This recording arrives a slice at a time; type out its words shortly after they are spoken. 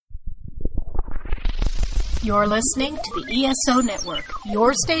You're listening to the ESO Network,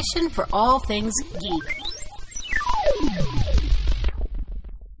 your station for all things geek.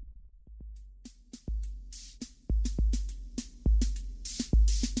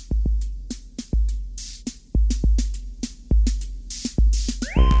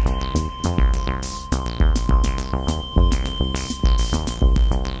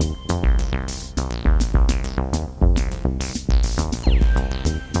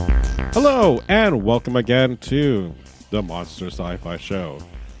 Hello, and welcome again to the Monster Sci-Fi Show.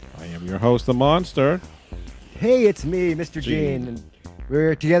 I am your host, The Monster. Hey, it's me, Mr. Gene. And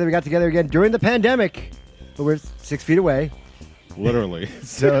we're together. We got together again during the pandemic, but we're 6 feet away. Literally.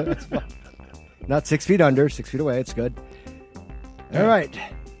 So it's not 6 feet under, 6 feet away. It's good. Yeah. All right.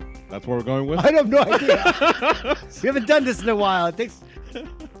 That's what we're going with? I have no idea. We haven't done this in a while. It takes...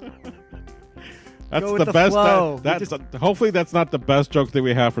 That's Go with the the best. flow. Hopefully, that's not the best joke that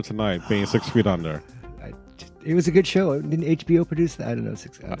we have for tonight, being 6 feet under. It was a good show. Didn't HBO produce that? I don't know.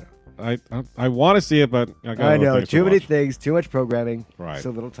 I want to see it, but I know. Too many things, too much programming, right? So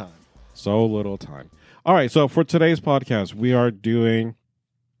little time. So little time. All right. So for today's podcast, we are doing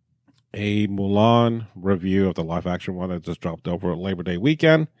a Mulan review of the live-action one that just dropped over Labor Day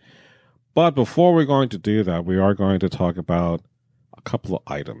weekend. But before we're going to do that, we are going to talk about a couple of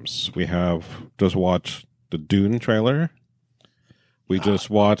items. We have just watched the Dune trailer. We just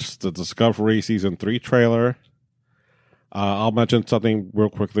watched the Discovery Season 3 trailer. I'll mention something real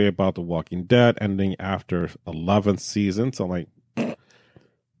quickly about The Walking Dead ending after 11th season. So I'm like,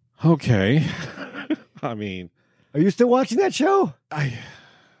 okay. I mean... Are you still watching that show?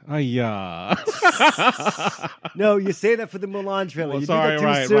 No, you say that for the Mulan trailer. Well, you sorry, did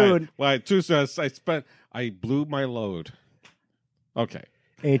that too soon. Right. Too soon. I blew my load. Okay.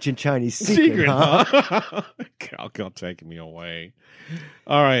 Ancient Chinese secret, huh? I'll take me away.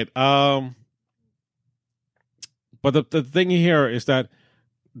 All right. But the thing here is that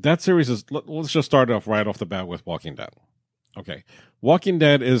series is. Let's just start off right off the bat with Walking Dead. Okay, Walking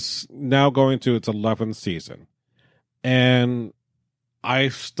Dead is now going to its 11th season, and I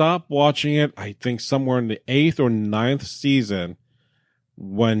stopped watching it. I think somewhere in the 8th or 9th season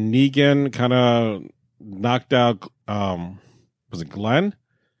when Negan kind of knocked out. Was it Glenn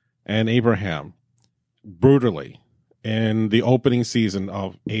and Abraham brutally in the opening season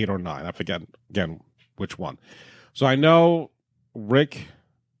of 8 or 9? I forget again which one. So I know Rick,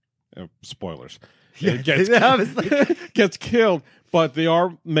 spoilers, gets killed, but they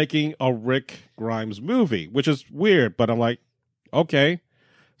are making a Rick Grimes movie, which is weird, but I'm like, okay.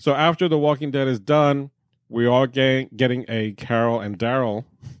 So after The Walking Dead is done, we are getting a Carol and Daryl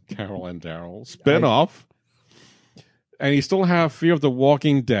spinoff. And you still have Fear of the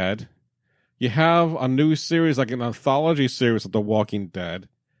Walking Dead. You have a new series, like an anthology series of The Walking Dead.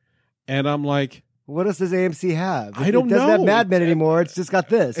 And I'm like... What else does AMC have? I don't know. It doesn't have Mad Men anymore. It's just got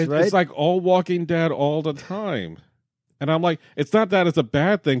this, right? It's like all Walking Dead all the time. And I'm like, it's not that it's a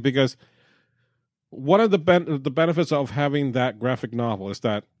bad thing, because one of the benefits of having that graphic novel is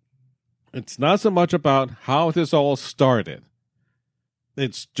that it's not so much about how this all started.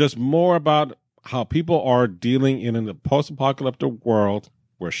 It's just more about how people are dealing in a post-apocalyptic world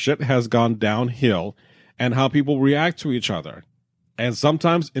where shit has gone downhill and how people react to each other. And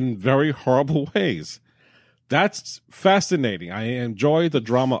sometimes in very horrible ways. That's fascinating. I enjoy the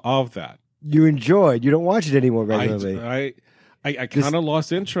drama of that. You enjoyed. You don't watch it anymore regularly. I kind of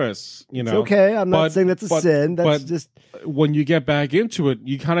lost interest, you know. It's okay. I'm not saying that's a sin. That's just... When you get back into it,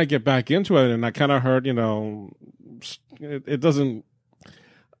 you kind of get back into it. And I kind of heard, you know, it doesn't...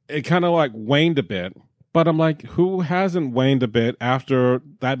 It kind of like waned a bit, but I'm like, who hasn't waned a bit after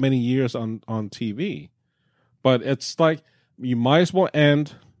that many years on TV? But it's like, you might as well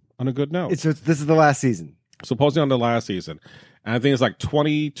end on a good note. This is the last season. Supposedly on the last season. And I think it's like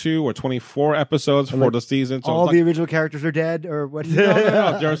 22 or 24 episodes for the season. So all the original characters are dead, or what?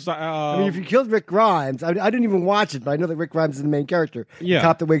 No. There's, I mean, if you killed Rick Grimes, I didn't even watch it, but I know that Rick Grimes is the main character. Yeah. The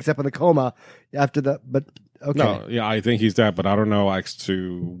cop that wakes up in a coma after the... But okay. No, yeah, I think he's dead, but I don't know as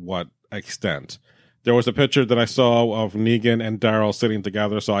to what extent. There was a picture that I saw of Negan and Daryl sitting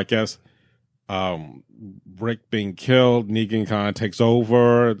together, so I guess Rick being killed, Negan kind of takes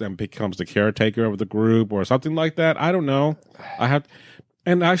over and becomes the caretaker of the group or something like that. I don't know.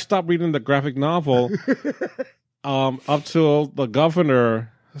 I stopped reading the graphic novel up till the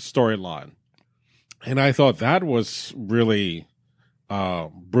governor storyline. And I thought that was really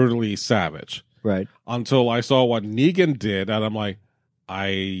brutally savage. Right. Until I saw what Negan did, and I'm like,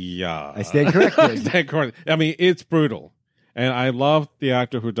 I stand corrected. I mean, it's brutal. And I love the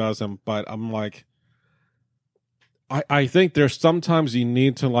actor who does him, but I'm like, I think there's sometimes you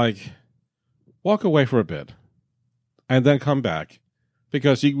need to like walk away for a bit and then come back,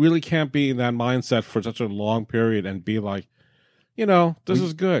 because you really can't be in that mindset for such a long period and be like, this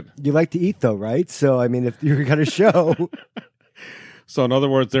is good. You like to eat, though, right? So, I mean, if you're going to show. So, in other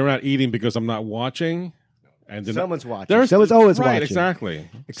words, they're not eating because I'm not watching. And someone's watching. Someone's always watching. Right, exactly.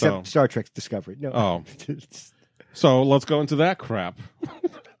 Except Star Trek Discovery. No. Oh. So, let's go into that crap.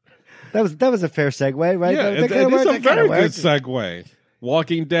 That was a fair segue, right? Yeah, it's a very good segue.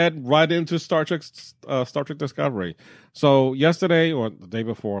 Walking Dead right into Star Trek Discovery. So yesterday or the day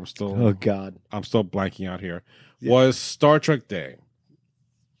before, I'm still blanking out here. Yeah. Was Star Trek Day.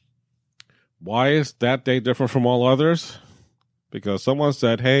 Why is that day different from all others? Because someone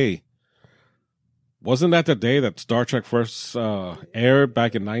said, "Hey, wasn't that the day that Star Trek first aired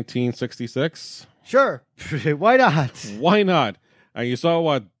back in 1966?" Sure, why not? Why not? And you saw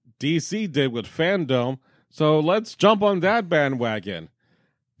what DC did with Fandom. So let's jump on that bandwagon,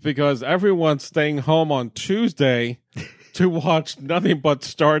 because everyone's staying home on Tuesday to watch nothing but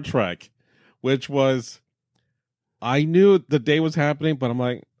Star Trek, which was, I knew the day was happening, but I'm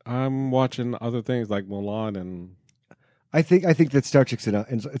like, I'm watching other things like Mulan, and I think that Star Trek's in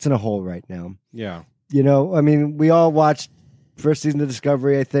a hole right now. Yeah, I mean, we all watched first season of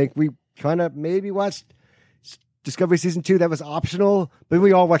Discovery. I think we kind of maybe watched Discovery season 2. That was optional, but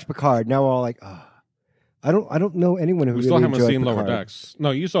we all watched Picard. Now we're all like, oh. I don't know anyone who we really still haven't seen Picard. Lower Decks.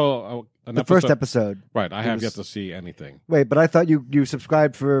 No, you saw the first episode. Right, I have yet to see anything. Wait, but I thought you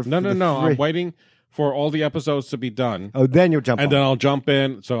subscribed for No. I'm waiting for all the episodes to be done. Oh, then you'll jump and then I'll jump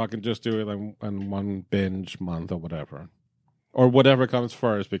in so I can just do it in one binge month or whatever comes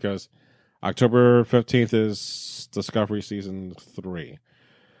first, because October 15th is Discovery season 3.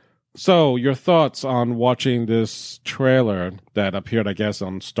 So, your thoughts on watching this trailer that appeared, I guess,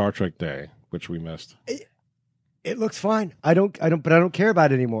 on Star Trek Day, which we missed? It looks fine. I don't care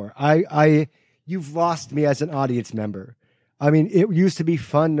about it anymore. You've lost me as an audience member. I mean, it used to be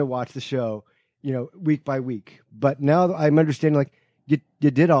fun to watch the show, week by week. But now I'm understanding, like, you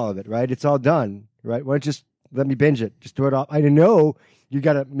did all of it, right? It's all done, right? Why don't you just let me binge it? Just throw it off. I know you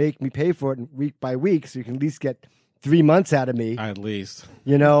got to make me pay for it week by week, so you can at least get 3 months out of me. At least.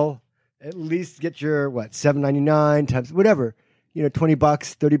 At least get your, $7.99 times whatever. $20,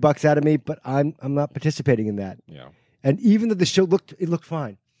 $30 out of me, but I'm not participating in that. Yeah. And even though the show looked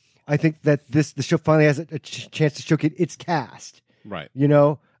fine, I think that the show finally has a chance to showcase its cast. Right.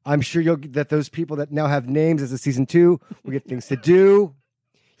 I'm sure that those people that now have names as a season 2 will get things to do.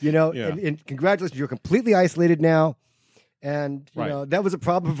 And congratulations, you're completely isolated now. And that was a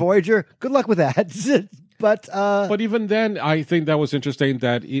problem for Voyager. Good luck with that. But even then, I think that was interesting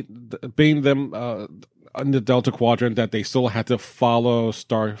that being them in the Delta Quadrant, that they still had to follow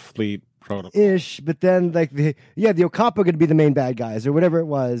Starfleet protocol. But then the Okapa are going to be the main bad guys or whatever it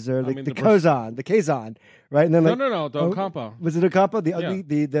was, or the Kazon, right? And then no, the Okapa. Was it Okapa? The ugly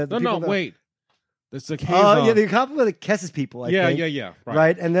wait. It's the Kazon. The Okapa were the Kessis people. I think. Yeah.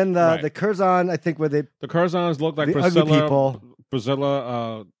 Right, and then the Curzon, I think, were the Curzons look like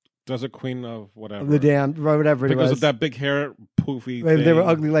Priscilla, Desert Queen of whatever. The damn whatever it was. Because of that big hair poofy thing. They were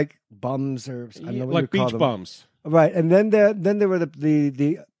ugly like bums or I don't know what like you call beach them. bums. Right, and then there were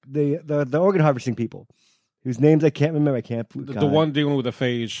the organ harvesting people, whose names I can't remember. The one dealing with the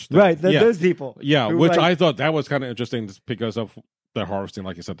phage. Right, those people. Yeah, which I thought that was kind of interesting because of the harvesting,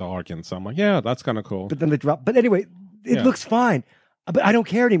 like you said, the organs. So I'm like, yeah, that's kind of cool. But then they drop. But anyway, it looks fine. But I don't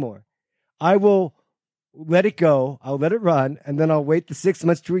care anymore. I will let it go. I'll let it run, and then I'll wait the 6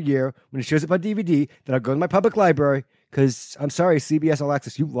 months to a year when it shows up on DVD. Then I'll go to my public library, because I'm sorry, CBS All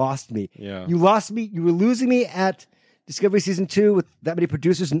Access, you lost me. Yeah. You lost me. You were losing me at Discovery Season 2 with that many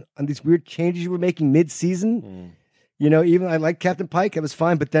producers and these weird changes you were making mid-season. Even I liked Captain Pike. It was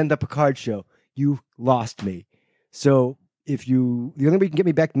fine. But then the Picard show, you lost me. So the only way you can get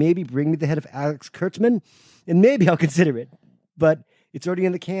me back, maybe bring me the head of Alex Kurtzman, and maybe I'll consider it. But it's already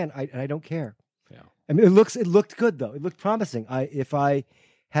in the can. I don't care. Yeah. I mean, it looked good, though. It looked promising. If I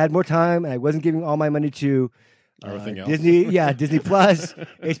had more time and I wasn't giving all my money to everything else. Disney Plus,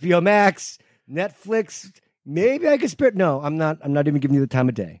 HBO Max, Netflix, maybe I could spare. No, I'm not even giving you the time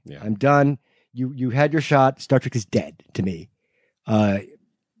of day. Yeah. I'm done. You had your shot. Star Trek is dead to me. I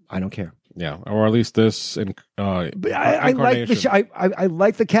don't care. Yeah, or at least this. But I like the show. I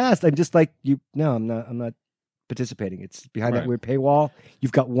like the cast. I'm just like you. No, I'm not participating. It's behind that weird paywall.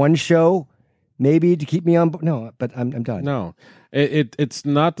 You've got one show, maybe, to keep me on. No, but I'm done. No, it's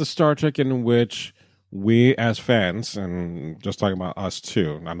not the Star Trek in which we as fans, and just talking about us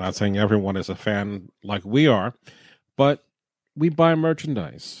too. I'm not saying everyone is a fan like we are, but we buy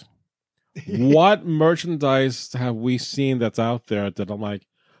merchandise. What merchandise have we seen that's out there that I'm like,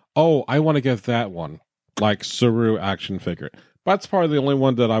 oh, I want to get that one, like Saru action figure. That's probably the only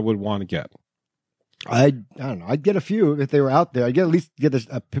one that I would want to get. I don't know. I'd get a few if they were out there. I'd at least get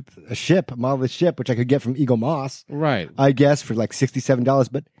a ship, a model ship, which I could get from Eagle Moss. Right. I guess for like $67,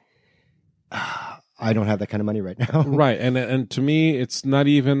 but I don't have that kind of money right now. Right. And to me, it's not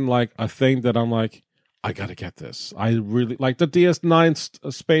even like a thing that I'm like, I got to get this. I really like the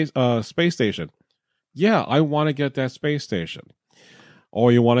DS9 space station. Yeah, I want to get that space station.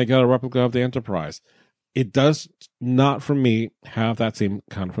 Or you want to get a replica of the Enterprise. It does not, for me, have that same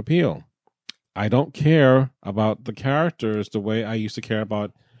kind of appeal. I don't care about the characters the way I used to care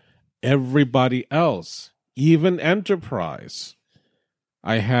about everybody else, even Enterprise.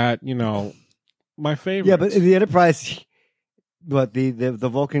 I had, my favorites. Yeah, but the Enterprise, what the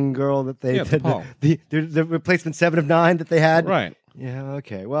Vulcan girl that they the replacement 7 of 9 that they had, right? Yeah,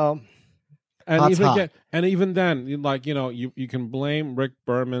 okay, well, and even then, you can blame Rick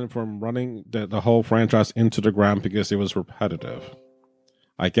Berman from running the whole franchise into the ground because it was repetitive.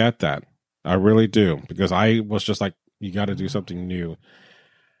 I get that. I really do, because I was just like, you got to do something new.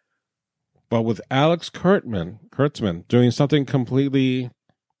 But with Alex Kurtzman doing something completely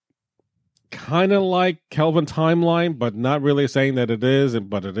kind of like Kelvin Timeline, but not really saying that it is,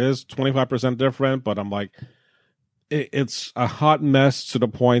 but it is 25% different. But I'm like, it's a hot mess to the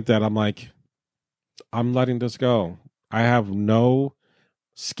point that I'm like, I'm letting this go. I have no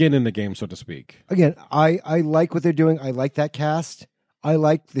skin in the game, so to speak. Again, I like what they're doing. I like that cast. I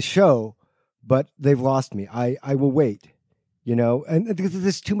like the show. But they've lost me. I will wait, and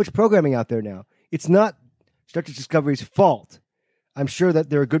there's too much programming out there now. It's not Star Trek Discovery's fault. I'm sure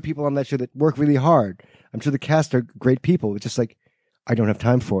that there are good people on that show that work really hard. I'm sure the cast are great people. It's just like, I don't have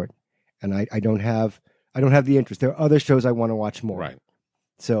time for it. And I don't have the interest. There are other shows I want to watch more. Right.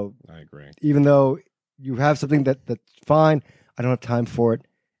 So I agree. Even though you have something that's fine, I don't have time for it.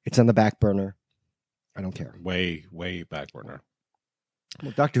 It's on the back burner. I don't care. Way, way back burner.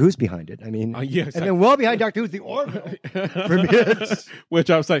 Well, Doctor Who's behind it. I mean, yes, and then well behind Doctor Who's the Orville. For me, which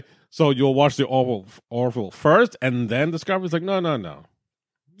I was like, so you'll watch the Orville first, and then Discovery? It's like, no.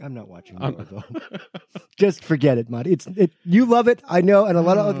 I'm not watching the Orville. Just forget it, Marty. You love it, I know, and a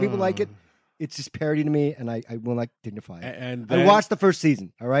lot of other people like it. It's just parody to me, and I will not dignify it. And then, I watched the first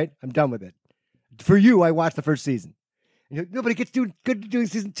season. All right, I'm done with it. For you, I watched the first season. Nobody gets good at doing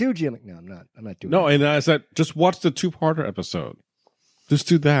season 2, G. I'm like, no, I'm not. I'm not doing. No, that. And I said, just watch the 2-parter episode. Just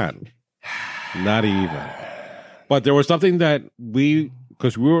do that. Not even. But there was something that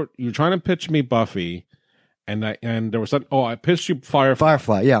because you were trying to pitch me Buffy, and there was something. Oh, I pitched you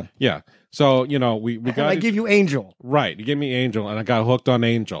Firefly. Yeah. Yeah. So we got. I give you Angel. Right. You gave me Angel, and I got hooked on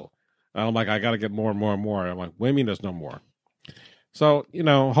Angel. And I'm like, I got to get more and more and more. I'm like, what do you mean there's no more? So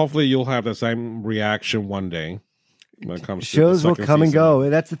hopefully you'll have the same reaction one day when it comes. Shows to will come and go.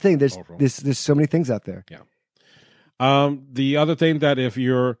 That's the thing. There's so many things out there. Yeah. The other thing that if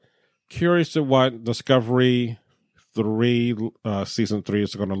you're curious to what Discovery 3 season 3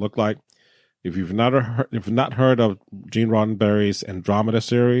 is going to look like, if you've not heard of Gene Roddenberry's Andromeda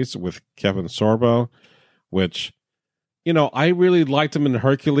series with Kevin Sorbo, which I really liked him in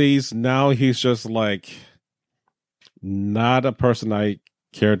Hercules. Now he's just like not a person I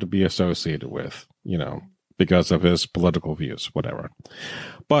care to be associated with, because of his political views, whatever.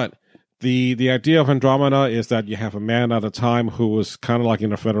 But The idea of Andromeda is that you have a man at a time who was kind of like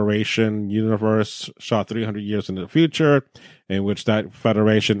in a Federation universe shot 300 years into the future, in which that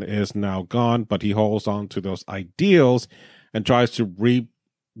Federation is now gone, but he holds on to those ideals and tries to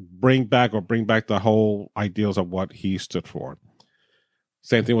bring back the whole ideals of what he stood for.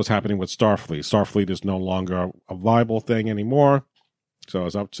 Same thing was happening with Starfleet. Starfleet is no longer a viable thing anymore, so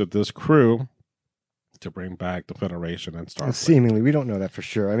it's up to this crew to bring back the Federation and Starfleet. Seemingly, we don't know that for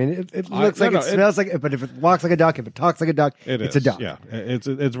sure. I mean, it looks like it smells like it, but if it walks like a duck, if it talks like a duck, it's a duck. Yeah, it's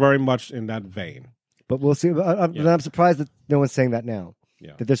very much in that vein. But we'll see. I'm surprised that no one's saying that now.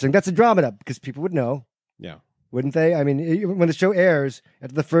 Yeah. That they're saying that's Andromeda, because people would know. Yeah. Wouldn't they? I mean, when the show airs,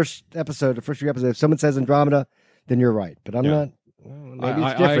 after the first few episodes, if someone says Andromeda, then you're right. But I'm not. Well, maybe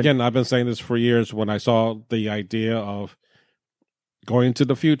it's different. I've been saying this for years. When I saw the idea of going to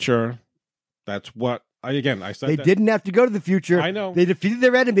the future, that's what. I said they didn't have to go to the future. I know. They defeated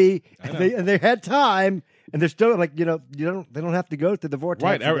their enemy, and they had time, and they're still like, they don't have to go through the vortex.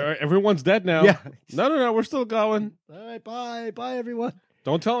 Right. Everyone's dead now. Yeah. No, we're still going. All right, bye, everyone.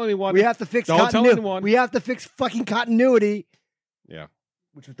 Don't tell anyone. We have to fix. Don't tell anyone. We have to fix fucking continuity. Yeah.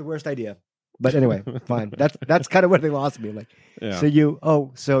 Which was the worst idea. But anyway, fine. That's kind of where they lost me. Like, yeah.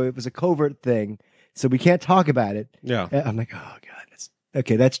 So it was a covert thing, so we can't talk about it. Yeah. I'm like, oh god,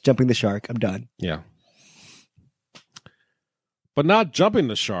 that's jumping the shark. I'm done. Yeah. but not jumping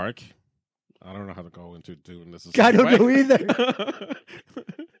the shark. I don't know how to go into doing this. I don't know either.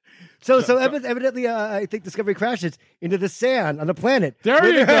 So evidently, I think Discovery crashes into the sand on a planet. There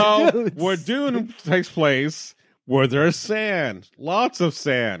you go. Dudes. Where Dune takes place, where there's sand, lots of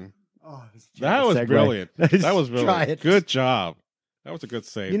sand. Oh, That was brilliant. That was Try brilliant. it. Good job. That was a good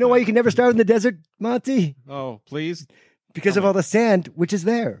save. You know why you can never start in the desert, Monty? Oh, please. Because of all the sand, which is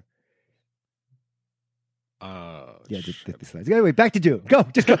there. Yeah, just hit the slides. Anyway, back to Dune. Go,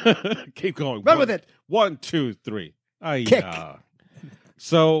 just go. Keep going. Run with it. 1, 2, 3. Kick.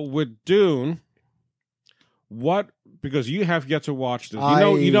 So with Dune, because you have yet to watch this.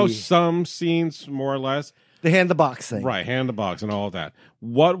 You know some scenes more or less. The hand the box thing. Right, hand the box and all that.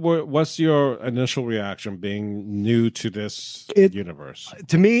 What's your initial reaction being new to this universe?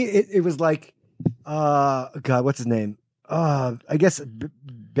 To me, it was like, God, what's his name? I guess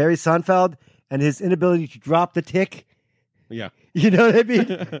Barry Sonnenfeld and his inability to drop the tick. Yeah. You know what I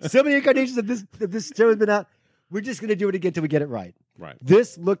mean? So many incarnations of this show has been out. We're just going to do it again till we get it right. Right.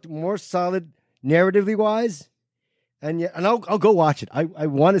 This looked more solid narratively wise. And I'll go watch it. I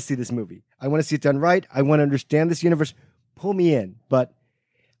want to see this movie. I want to see it done right. I want to understand this universe. Pull me in. But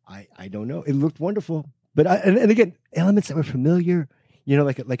I don't know. It looked wonderful. But and again, elements that were familiar,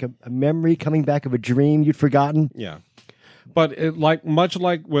 like a memory coming back of a dream you'd forgotten. Yeah. But much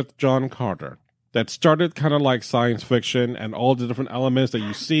like with John Carter, that started kind of like science fiction and all the different elements that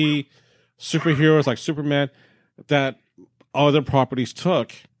you see, superheroes like Superman, that other properties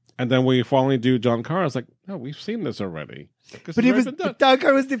took. And then we finally do John Carter. It's like, no, we've seen this already. But John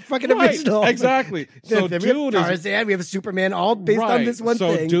Carter was the fucking original. Exactly. So Dune Dune is Tarzan. We have a Superman, all based on this one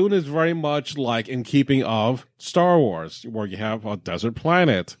thing. So Dune is very much like in keeping of Star Wars, where you have a desert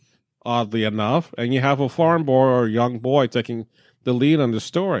planet, oddly enough, and you have a farm boy or a young boy taking the lead on the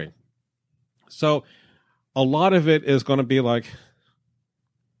story. So a lot of it is going to be like,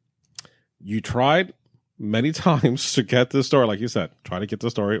 you tried many times to get this story, like you said, try to get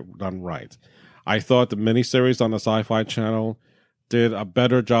the story done right. I thought the miniseries on the Sci-Fi Channel did a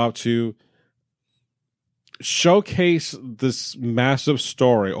better job to showcase this massive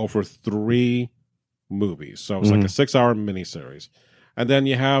story over 3 movies. So it's like a 6-hour miniseries. And then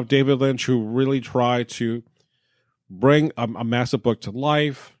you have David Lynch, who really tried to bring a massive book to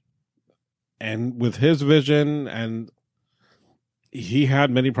life, and with his vision, and he had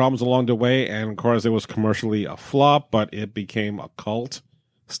many problems along the way, and of course it was commercially a flop, but it became a cult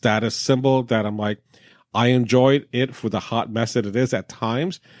status symbol that I'm like, I enjoyed it for the hot mess that it is at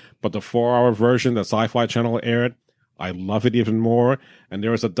times, but the 4-hour version that Sci-Fi Channel aired, I love it even more. And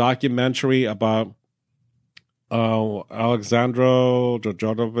there was a documentary about Alexandro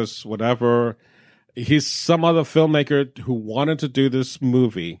Jodorowsky, whatever. He's some other filmmaker who wanted to do this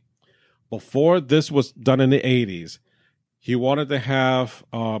movie before this was done in the 80s. He wanted to have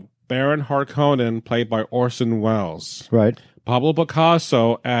Baron Harkonnen played by Orson Welles, Right. Pablo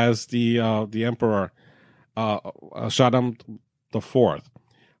Picasso as the emperor, Shaddam IV.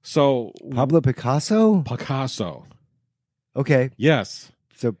 So Pablo Picasso? Picasso, Okay. yes,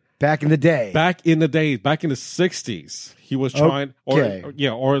 So back in the day. back in the 60s, he was trying, Okay.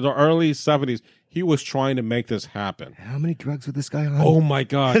 or the early 70s, he was trying to make this happen. How many drugs was this guy on? Oh my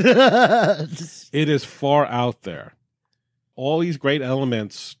God, it is far out there. All these great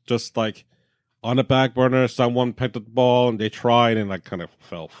elements, just like on the back burner, someone picked up the ball and they tried and like kind of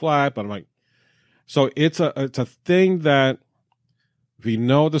fell flat. But I'm like, so it's a thing that if you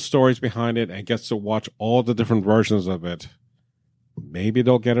know the stories behind it and gets to watch all the different versions of it, maybe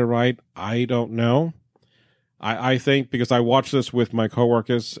they'll get it right. I don't know. I think because I watched this with my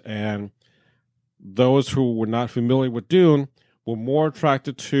coworkers, and those who were not familiar with Dune were more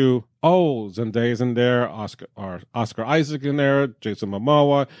attracted to, Zendaya's in there, Oscar Isaac in there, Jason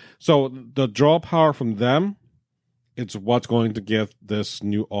Momoa. So the draw power from them, it's what's going to give this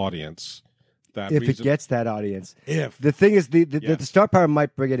new audience that if reason. it gets that audience. If The thing is, the Yes. star power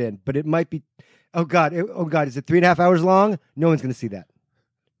might bring it in, but it might be, oh God, is it 3.5 hours long? No one's going to see that.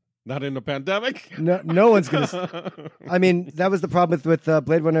 not in the pandemic. No one's going to. I mean, that was the problem with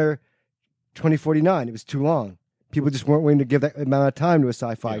Blade Runner 2049. It was too long. People just weren't willing to give that amount of time to a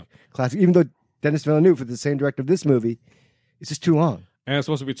sci-fi classic, even though Denis Villeneuve, for the same director of this movie, it's just too long. And it's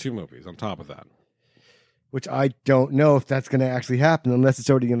supposed to be 2 movies on top of that. Which I don't know if that's going to actually happen unless it's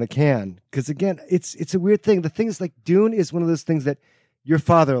already in the can. Because again, it's a weird thing. The thing is, like, Dune is one of those things that your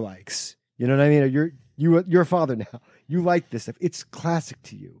father likes. You know what I mean? Or you're a father now. You like this stuff. It's classic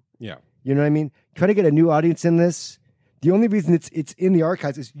to you. Yeah. You know what I mean? Try to get a new audience in this. The only reason it's in the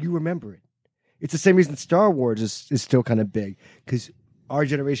archives is you remember it. It's the same reason Star Wars is still kind of big, because our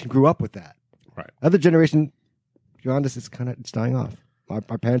generation grew up with that. Right. Other generation be honest, it's dying off.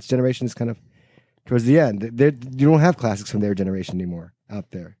 Our parents' generation is kind of towards the end. You don't have classics from their generation anymore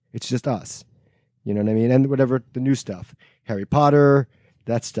out there. It's just us. You know what I mean? And whatever the new stuff, Harry Potter,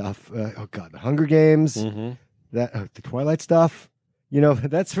 that stuff. The Hunger Games, the Twilight stuff. You know,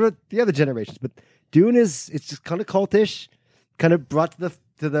 that's for the other generations. But Dune it's just kind of cultish, kind of brought to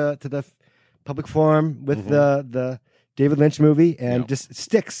the public forum with the David Lynch movie, and just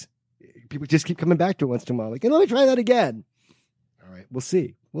sticks. People just keep coming back to it once in a while. Like, let me try that again. All right, we'll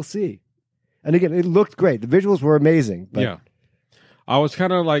see. And again, it looked great. The visuals were amazing. But yeah. I was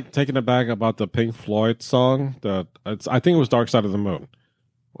kind of like taken aback about the Pink Floyd song. I think it was Dark Side of the Moon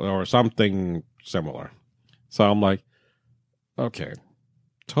or something similar. So I'm like, okay,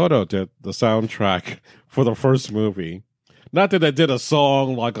 Toto did the soundtrack for the first movie. Not that they did a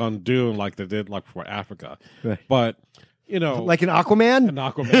song like on Dune, like they did like for Africa, right. But you know, like an Aquaman.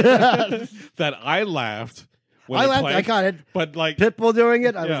 That I laughed. I laughed. I got it. But like Pitbull doing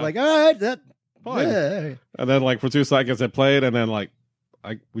it, I was like, all right, that fine. Yeah. And then like for 2 seconds it played, and then like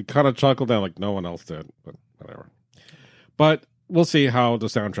we kind of chuckled, and like no one else did, but whatever. But we'll see how the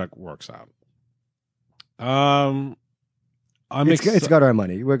soundtrack works out. It's got our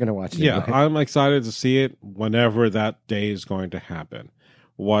money. We're gonna watch it. Yeah, anyway. I'm excited to see it whenever that day is going to happen.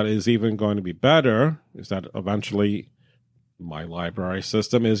 What is even going to be better is that eventually my library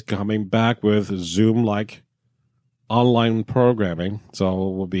system is coming back with Zoom-like online programming. So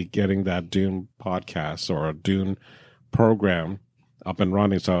we'll be getting that Dune podcast or a Dune program up and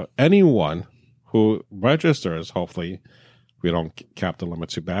running. So anyone who registers, hopefully we don't cap the limit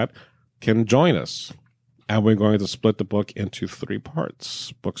too bad, can join us. And we're going to split the book into 3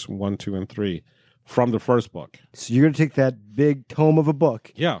 parts, books 1, 2, and 3, from the first book. So you're going to take that big tome of a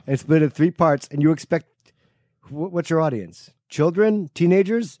book, and split it in 3 parts, and you expect, what's your audience? Children,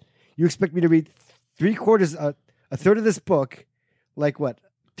 teenagers? You expect me to read 3/4, a third of this book, like what,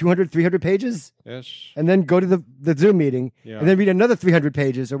 200, 300 pages? Yes. And then go to the Zoom meeting, and then read another 300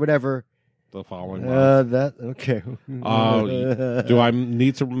 pages or whatever. The following month. Okay. Do I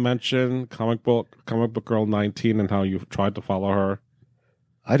need to mention comic book girl 19 and how you've tried to follow her?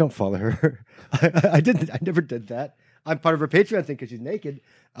 I don't follow her. I didn't. I never did that. I'm part of her Patreon thing because she's naked.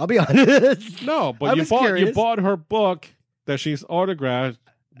 I'll be honest. No, but you bought her book that she's autographed,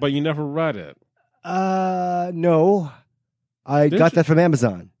 but you never read it. No. I got that from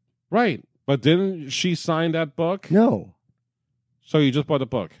Amazon. Right, but didn't she sign that book? No. So you just bought the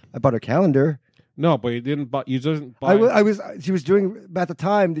book? I bought her calendar. No, but you didn't buy. You didn't buy. She was doing about the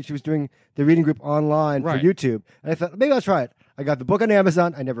time that she was doing the reading group online for YouTube, and I thought maybe I'll try it. I got the book on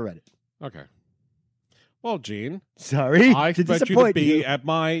Amazon. I never read it. Okay. Well, Gene, sorry, I expect you to be at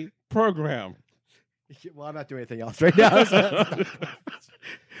my program. Well, I'm not doing anything else right now.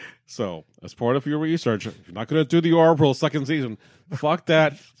 So, as part of your research, if you're not going to do the Orville second season, fuck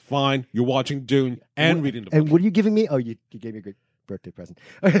that. Fine. You're watching Dune and reading the book. And what are you giving me? Oh, you gave me a great birthday present.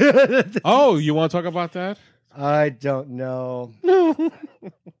 Oh, you want to talk about that? I don't know. No.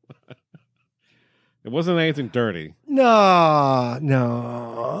 It wasn't anything dirty. No.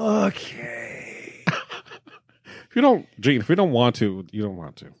 Okay. If you don't want to, you don't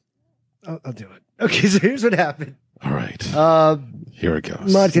want to. I'll do it. Okay, so here's what happened. All right. Here it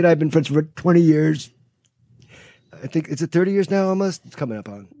goes. Monty and I have been friends for 20 years. I think it's 30 years now almost. It's coming up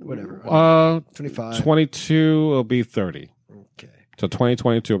on whatever. 25. 22 will be 30. Okay. So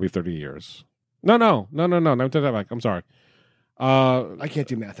 2022 will be 30 years. No. Never take that back. I'm sorry. I can't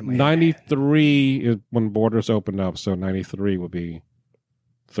do math in my 93 is when borders opened up, so 93 will be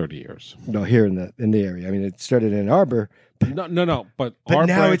 30 years. No, here in the area. I mean, it started in Ann Arbor. No. But our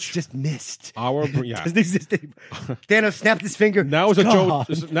now branch, it's just missed. Yeah. Thanos snapped his finger. Now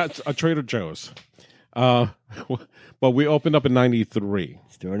it's a Trader Joe's. But we opened up in 93.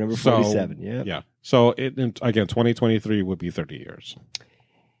 Store number 47, Yeah. So, again, 2023 would be 30 years.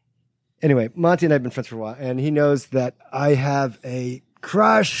 Anyway, Monty and I have been friends for a while, and he knows that I have a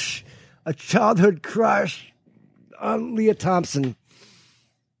crush, a childhood crush on Leah Thompson.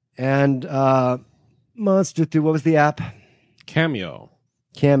 And Monster, through what was the app? Cameo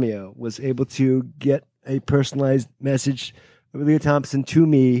was able to get a personalized message of Leah Thompson to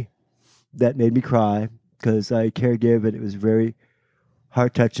me that made me cry because I caregave and it was very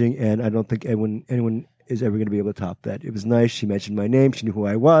heart-touching, and I don't think anyone is ever going to be able to top that. It was nice. She mentioned my name. She knew who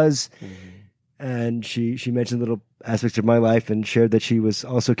I was. And she mentioned little aspects of my life and shared that she was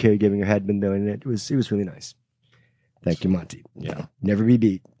also caregiving or had been doing it. It was really nice. Thank you, Monty. Yeah. Never be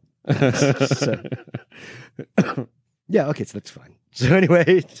beat. Yeah, okay, so that's fine. So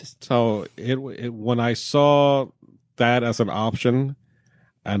anyway, so it when I saw that as an option,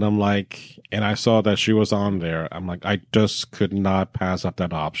 And I'm like, and I saw that she was on there. I'm like, I just could not pass up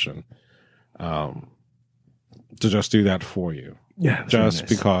that option to just do that for you. Yeah, Just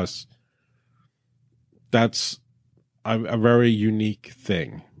because that's a very unique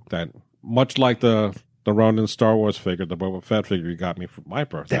thing that, much like the Ronin Star Wars figure, the Boba Fett figure you got me for my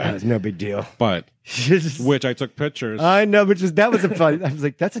birthday. That was no big deal. But, which I took pictures. I know, but that was a fun. I was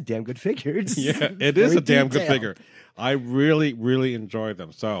like, that's a damn good figure. It is a damn good figure. I really, really enjoyed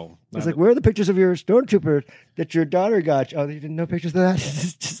them. So I was like, where are the pictures of your stormtrooper that your daughter got? Oh, you didn't know pictures of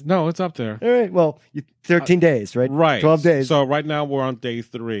that? No, it's up there. All right. Well, 13 days, right? Right. 12 days. So right now we're on day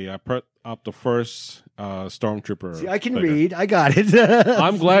 3. I put up the first stormtrooper. See, I can figure. read. I got it.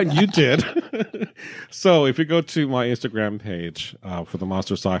 I'm glad you did. So if you go to my Instagram page for the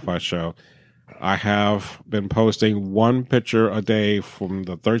Monster Sci-Fi Show, I have been posting one picture a day from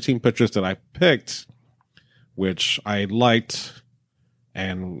the 13 pictures that I picked, which I liked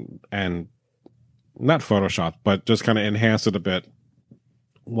and not Photoshop, but just kind of enhanced it a bit.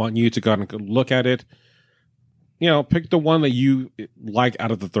 Want you to go and look at it. You know, pick the one that you like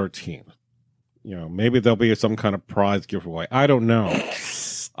out of the 13. You know, maybe there'll be some kind of prize giveaway. I don't know.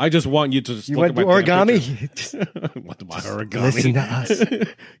 I just want you to just look at my origami. Want my origami? Listen to us.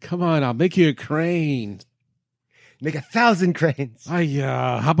 Come on, I'll make you a crane. Make 1,000 cranes.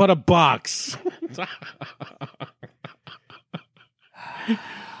 How about a box?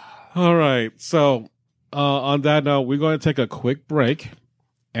 All right. So, on that note, we're going to take a quick break.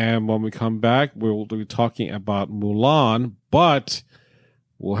 And when we come back, we'll be talking about Mulan, but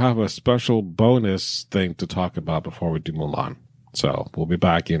we'll have a special bonus thing to talk about before we do Mulan. So we'll be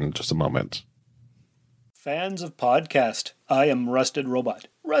back in just a moment. Fans of podcast, I am Rusted Robot.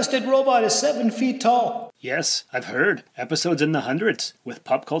 Rusted Robot is 7 feet tall. Yes, I've heard. Episodes in the hundreds, with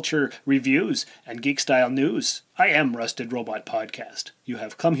pop culture reviews and geek-style news. I am Rusted Robot Podcast. You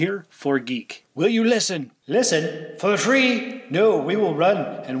have come here for geek. Will you listen? Listen? For free? No, we will run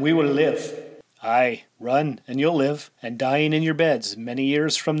and we will live. Aye, run and you'll live, and dying in your beds many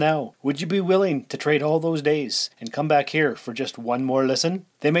years from now. Would you be willing to trade all those days and come back here for just one more listen?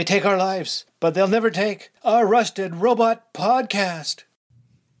 They may take our lives, but they'll never take our Rusted Robot Podcast.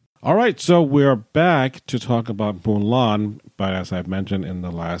 All right, so we're back to talk about Mulan, but as I've mentioned in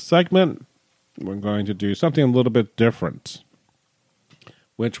the last segment, we're going to do something a little bit different,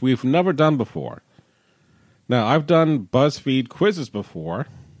 which we've never done before. Now, I've done BuzzFeed quizzes before.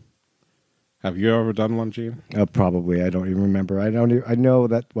 Have you ever done one, Gene? Probably. I don't even remember. I know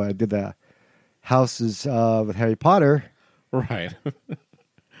that I did the houses with Harry Potter. Right.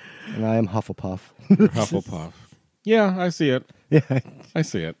 And I am Hufflepuff. Hufflepuff. Yeah, I see it. Yeah. I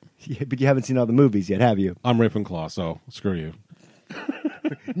see it. Yeah, but you haven't seen all the movies yet, have you? I'm Ravenclaw, so screw you.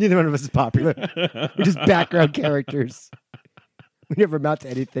 Neither one of us is popular. We're just background characters. We never amount to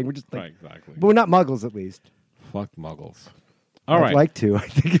anything. We're just like, right, exactly. But we're not muggles, at least. Fuck muggles. All right. I'd like to. I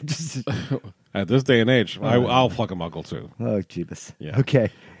think it just... At this day and age, I'll fuck a muggle too. Oh, Jeebus. Yeah.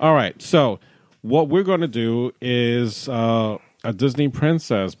 Okay. All right. So what we're going to do is a Disney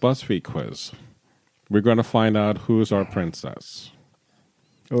princess BuzzFeed quiz. We're going to find out who's our princess.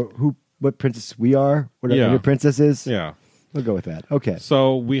 Or what princess we are? What your princess is? Yeah. We'll go with that. Okay.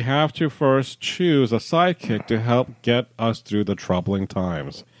 So we have to first choose a sidekick to help get us through the troubling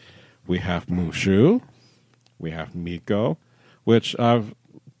times. We have Mushu. We have Miko, which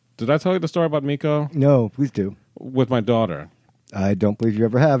did I tell you the story about Miko? No, please do. With my daughter. I don't believe you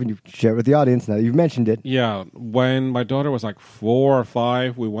ever have, and you've shared it with the audience now that you've mentioned it. Yeah. When my daughter was like 4 or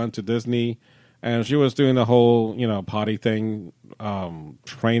 5, we went to Disney, and she was doing the whole, potty thing,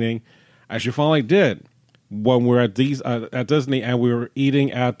 training, and she finally did. When we were at Disney, and we were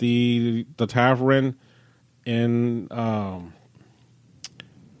eating at the tavern in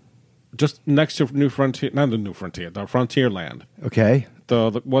just next to New Frontier, not the New Frontier, the Frontierland. Okay.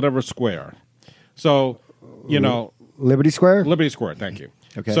 The whatever square. So, Liberty Square? Liberty Square, thank you.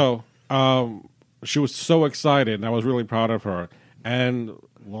 Okay. So, she was so excited, and I was really proud of her. And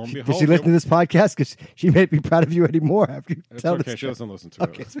lo and behold, does she listen to this podcast? Because she may be proud of you anymore after you it's tell okay. this. She doesn't listen to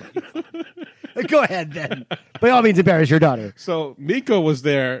it. Go ahead, then. By all means, embarrass your daughter. So Miko was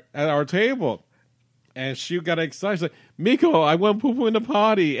there at our table, and she got excited. She's like, Miko, I went poo-poo in the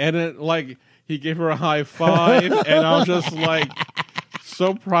potty. And it, he gave her a high five, and I was just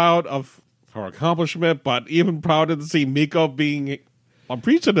so proud of her accomplishment, but even prouder to see Miko being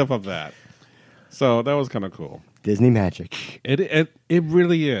appreciative of that. So that was kind of cool. Disney magic. It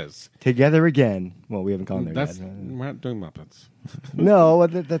really is. Together again. Well, we haven't gone there We're yet. not doing Muppets. No,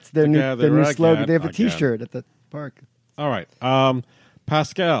 that's their new slogan. Again, They have a T-shirt at the park. All right.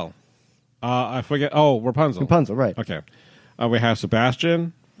 Pascal. I forget. Oh, Rapunzel. Rapunzel, right. Okay. We have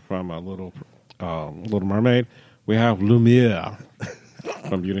Sebastian from Little Mermaid. We have Lumiere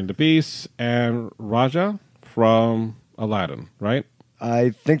from Beauty and the Beast, and Raja from Aladdin. Right?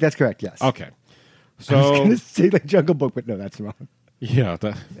 I think that's correct. Yes. Okay. I was So going to say like Jungle Book, but no, that's wrong. yeah,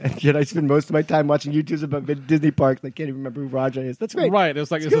 And yet I spend most of my time watching YouTubes about Disney parks. I can't even remember who Raja is. That's great. right.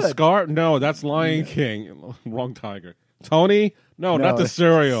 It's like It's it's a good. Scar. No, that's Lion King. Wrong tiger. Tony? No, not the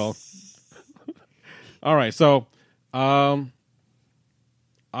cereal. All right, so I'm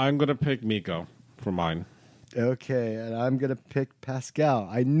gonna pick Miko for mine. Okay, and I'm going to pick Pascal.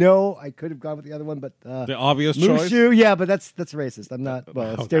 I know I could have gone with the other one, but The obvious choice. Mushu, yeah, but that's racist. I'm not,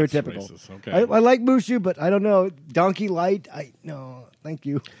 well, Oh, it's that's stereotypical. racist. Okay. I like Mushu, but I don't know. Donkey Light, no, thank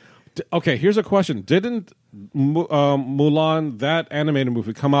you. Okay, here's a question: didn't Mulan, that animated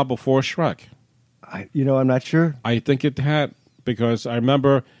movie, come out before Shrek? I'm not sure. I think it had, because I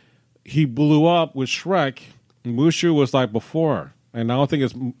remember he blew up with Shrek. Mushu was like before, and I don't think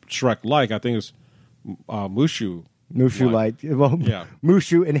it's Shrek-like. I think it's Mushu. Mushu Light. Well, Yeah.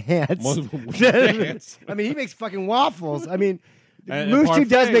 Mushu Enhanced. Mushu Enhanced. I mean, he makes fucking waffles. I mean, And Mushu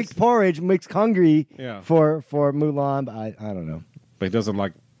does parfaits. make porridge, makes hungry Yeah. for Mulan, but I don't know. But he doesn't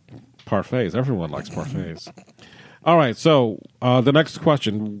like parfaits. Everyone likes parfaits. All right, so the next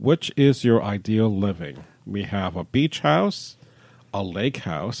question: which is your ideal living? We have a beach house, a lake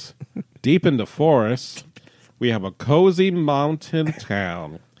house, deep in the forest. We have a cozy mountain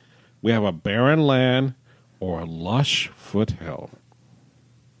town. We have a barren land or a lush foothill.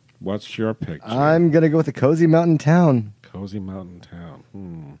 What's your picture? I'm going to go with the cozy mountain town. Cozy mountain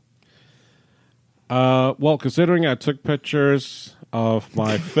town. Well, considering I took pictures of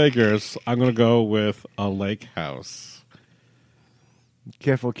my figures, I'm going to go with a lake house.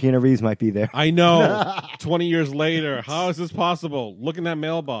 Careful, Keanu Reeves might be there. I know. 20 years later, how is this possible? Look in that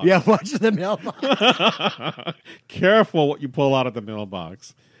mailbox. Yeah, watch the mailbox. Careful what you pull out of the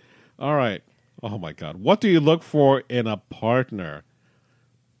mailbox. All right. Oh, my God. What do you look for in a partner?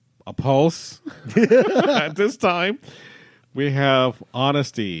 A pulse? At this time, we have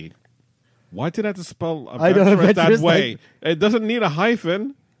honesty. Why did I have to spell I don't know, adventurous that adventurous, way? like- It doesn't need a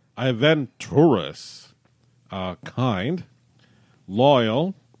hyphen. Adventurous. Kind.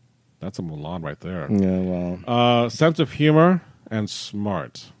 Loyal. That's a Mulan right there. Yeah, well. Sense of humor and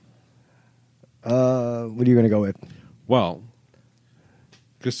smart. What are you going to go with? Well,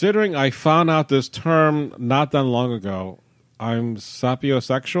 considering I found out this term not that long ago, I'm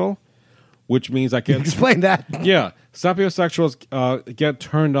sapiosexual, which means I can Explain that. Yeah, sapiosexuals get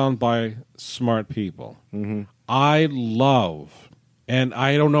turned on by smart people. Mm-hmm. I love, and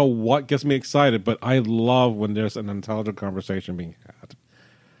I don't know what gets me excited, but I love when there's an intelligent conversation being had.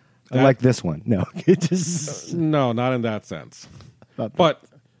 I like this one. No, it just No, not in that sense. Not that. But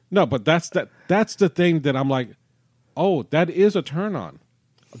no, but that's the thing that I'm like, oh, that is a turn on.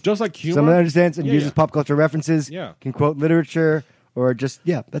 Just like humor. someone understands and Yeah, uses yeah. pop culture references. Yeah. Can quote literature or just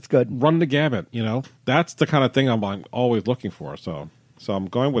that's good. Run the gamut, That's the kind of thing I'm always looking for. So I'm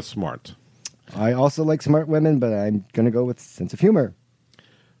going with smart. I also like smart women, but I'm going to go with sense of humor.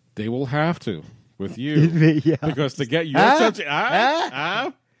 They will have to with you. Yeah. Because to get your sense of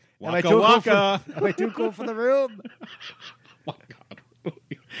Am I waka too cool waka. am I too cool for the room?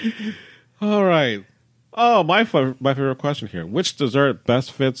 All right. Oh, my favorite question here. Which dessert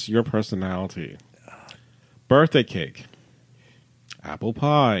best fits your personality? Birthday cake, apple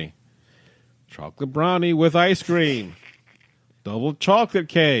pie, chocolate brownie with ice cream, double chocolate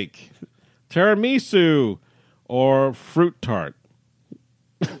cake, tiramisu, or fruit tart.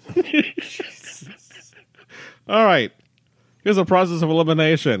 All right. Here's a process of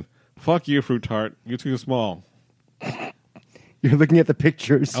elimination. Fuck you, fruit tart. You're too small. You're looking at the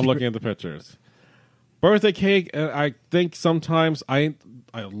pictures. I'm looking at the pictures. Birthday cake, I think sometimes I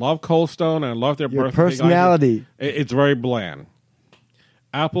love Cold Stone. I love their Your birthday cake. personality. It's very bland.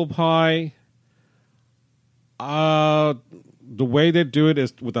 Apple pie, the way they do it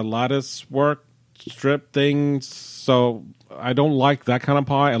is with the lattice work strip things. So I don't like that kind of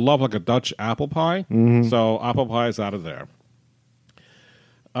pie. I love like a Dutch apple pie. Mm-hmm. So apple pie is out of there.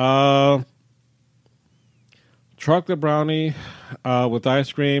 Chocolate brownie with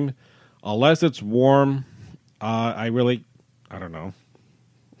ice cream, unless it's warm. I don't know.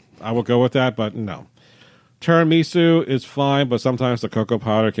 I will go with that, but no. Tiramisu is fine, but sometimes the cocoa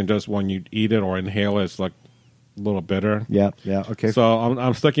powder can just, when you eat it or inhale it, it's like a little bitter. Yeah, okay. So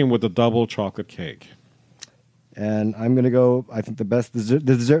I'm sticking with the double chocolate cake. And I'm going to go, I think the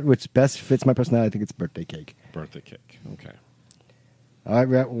dessert which best fits my personality, I think it's birthday cake. Birthday cake. Okay. All right,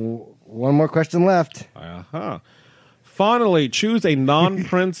 we got one more question left. Uh-huh. Finally, choose a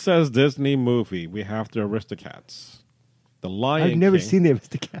non-princess Disney movie. We have the Aristocats. The Lion I've never King. seen the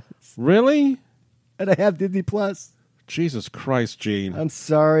Aristocats. Really? And I have Disney Plus. Jesus Christ, Gene. I'm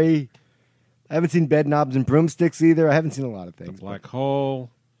sorry. I haven't seen Bed Knobs and Broomsticks either. I haven't seen a lot of The things. Black Hole.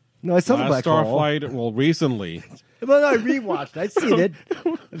 No, I saw the Black Hole. Starflight. Well, recently. Well, I rewatched. I've seen it.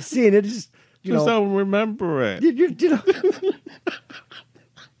 I've seen it. Just don't remember it. you know.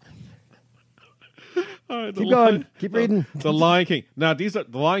 All right, Keep going. Keep reading. The Lion King. Now, these are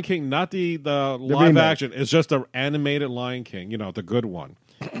the Lion King, not the live remake. action. It's just the animated Lion King. The good one.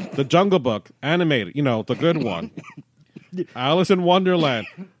 The Jungle Book, animated. The good one. Alice in Wonderland,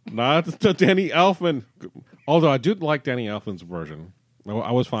 not the Danny Elfman. Although I do like Danny Elfman's version.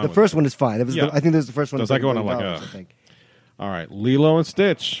 I was fine. The with first it. one is fine. That was Yeah. I think that was the first one. The second one, I'm like, I ugh. think. All right, Lilo and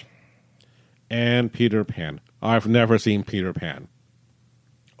Stitch, and Peter Pan. I've never seen Peter Pan.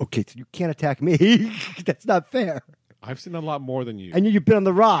 Okay, so you can't attack me. That's not fair. I've seen a lot more than you. And you've been on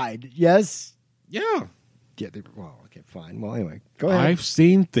the ride, yes? Yeah. Yeah. Well, okay, fine. Well, anyway, go ahead. I've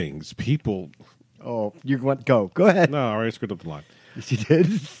seen things. People. Oh, you want go? Go ahead. No, I already screwed up the line. Yes, you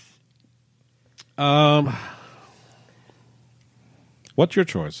did. What's your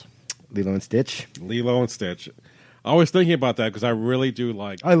choice? Lilo and Stitch. Lilo and Stitch. I was thinking about that because I really do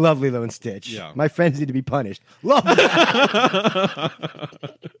like. I love Lilo and Stitch. Yeah. My friends need to be punished. Love that.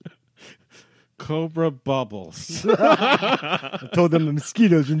 Cobra Bubbles. I told them the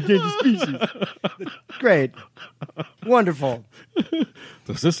mosquitoes are endangered species. Great. Wonderful.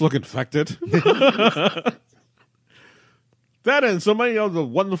 Does this look infected? That and so many other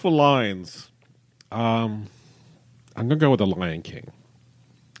wonderful lines. I'm going to go with The Lion King.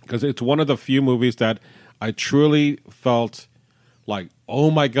 Because it's one of the few movies that I truly felt like,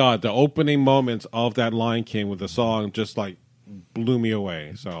 oh my God, the opening moments of that Lion King with the song just like blew me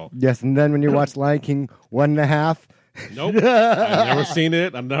away. So Yes, and then when you watch Lion King 1.5, nope, I've never seen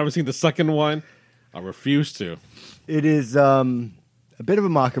it. I've never seen the second one. I refuse to. it is a bit of a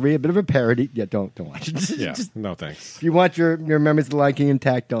mockery, a bit of a parody. Yeah, don't watch it. Yeah, Just- no thanks. if you want your memories of the Lion King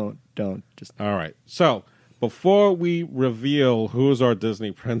intact, don't. Just All right. So before we reveal who's our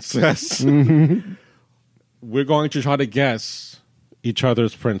Disney princess, we're going to try to guess each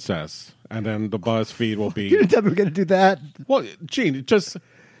other's princess. And then the BuzzFeed will you be. didn't tell me we're going to do that. Well, Gene, just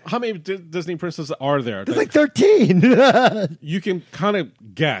how many Disney princesses are there? There's like 13. You can kind of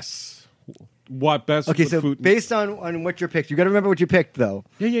guess what best Okay, so food. based on what you picked, you got to remember what you picked, though.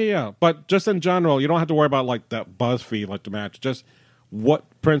 Yeah. But just in general, you don't have to worry about like that BuzzFeed, like the match. Just what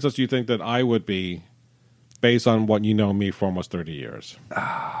princess you think that I would be based on what you know me for almost 30 years.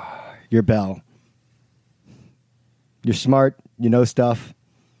 You're Belle. You're smart. You know stuff.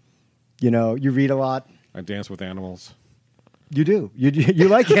 You read a lot. I dance with animals. You do. You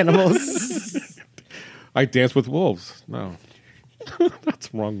like animals. I dance with wolves. No. That's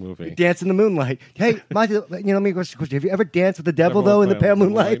the wrong movie. Dance in the moonlight. Hey, let me ask you a question. Have you ever danced with the devil, though, in the pale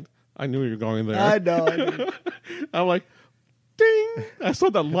moonlight? I knew you were going there. I know. I'm like, ding! I saw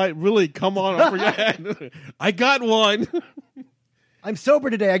the light really come on over your head. I got one. I'm sober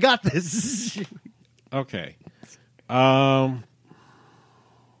today. I got this. Okay.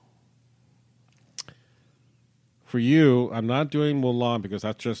 For you, I'm not doing Mulan because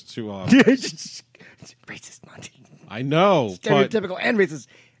that's just too Racist, Monty. I know, Stereotypical and racist.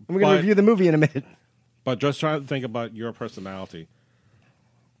 And we're going but- to review the movie in a minute. but just trying to think about your personality.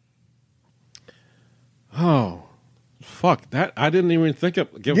 Oh, fuck! That I didn't even think of.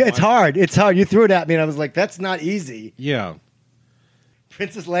 Yeah, it's hard. It's hard. You threw it at me, and I was like, that's not easy. Yeah,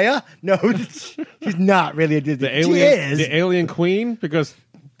 Princess Leia? No, she's not really a Disney. the alien, She is. the alien queen, because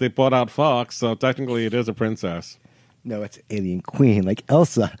they bought out Fox, so technically it is a princess. No, it's Alien Queen. Like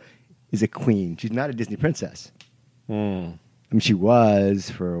Elsa is a queen. She's not a Disney princess. I mean, she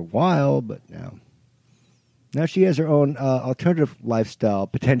was for a while, but now she has her own alternative lifestyle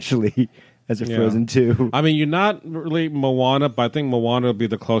potentially as a Yeah. Frozen 2. I mean, you're not really Moana, but I think Moana would be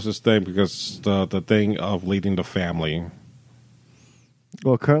the closest thing because the thing of leading the family.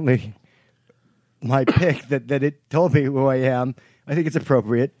 Well, currently, my pick that it told me who I am. I think it's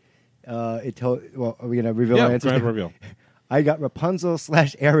appropriate. It told. Well, are we gonna reveal our Yeah, answers? go ahead, reveal. I got Rapunzel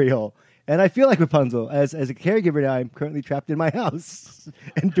 / Ariel, and I feel like Rapunzel as a caregiver. Now I'm currently trapped in my house,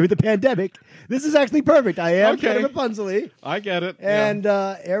 and through the pandemic, this is actually perfect. I am kind of Rapunzel-y. I get it. And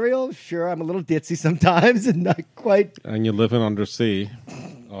Ariel, sure, I'm a little ditzy sometimes, and not quite. And you're living under sea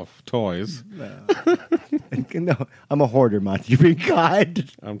of toys. No, I'm a hoarder, Monty. You're being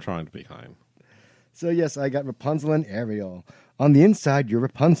kind. I'm trying to be kind. So yes, I got Rapunzel and Ariel. On the inside, you're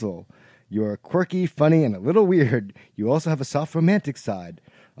Rapunzel. You're quirky, funny, and a little weird. You also have a soft romantic side.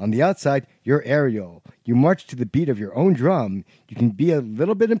 On the outside, you're Ariel. You march to the beat of your own drum. You can be a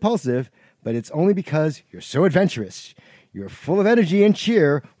little bit impulsive, but it's only because you're so adventurous. You're full of energy and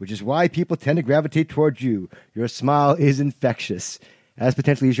cheer, which is why people tend to gravitate towards you. Your smile is infectious, as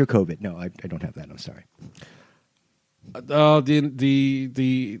potentially is your COVID. No, I don't have that. I'm sorry.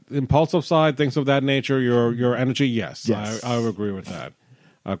 The impulsive side, things of that nature, your energy, yes. I would agree with that.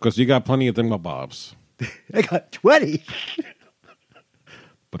 Because you got plenty of thingamabobs. I got 20.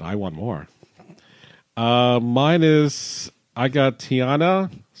 But I want more. Mine is, I got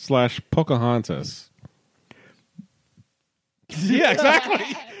Tiana / Pocahontas. Yeah, exactly.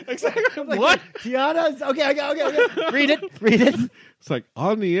 Exactly. Like, what? Tiana? Okay. Read it. It's like,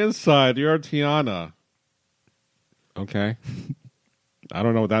 on the inside, you're Tiana. Okay. I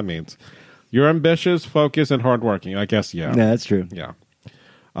don't know what that means. You're ambitious, focused, and hardworking. I guess, yeah. No, that's true. Yeah.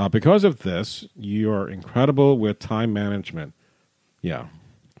 Because of this, you're incredible with time management. Yeah.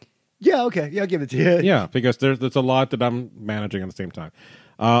 Yeah, okay. Yeah, I'll give it to you. Yeah, because there's a lot that I'm managing at the same time.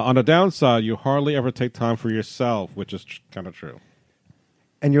 On the downside, you hardly ever take time for yourself, which is kind of true.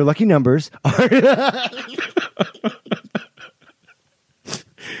 And your lucky numbers are...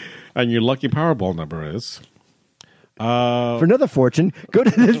 And your lucky Powerball number is... For another fortune, go to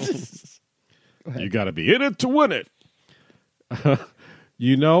this... You got to be in it to win it.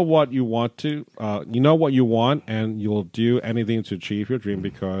 You know what you want to... you know what you want, and you'll do anything to achieve your dream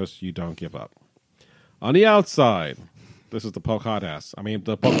because you don't give up. On the outside... This is the Pocahontas.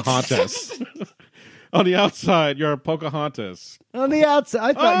 The Pocahontas. On the outside, you're a Pocahontas. On the outside.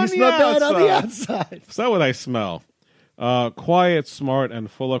 I thought you smelled bad on the outside. Is that what I smell? Quiet, smart, and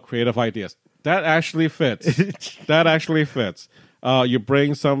full of creative ideas. That actually fits. You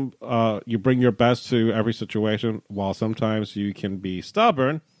bring your best to every situation, while sometimes you can be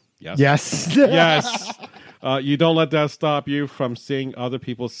stubborn. Yes. Yes. You don't let that stop you from seeing other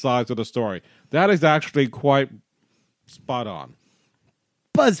people's sides of the story. That is actually quite spot on.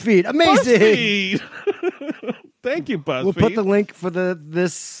 BuzzFeed, amazing. BuzzFeed. Thank you, BuzzFeed. We'll put the link for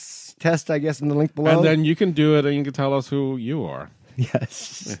this test, I guess, in the link below. And then you can do it, and you can tell us who you are.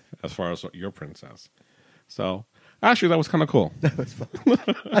 Yes. As far as your princess. So, actually, that was kind of cool. That was fun.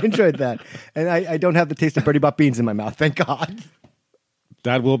 I enjoyed that. And I don't have the taste of Birdie Bop beans in my mouth, thank God.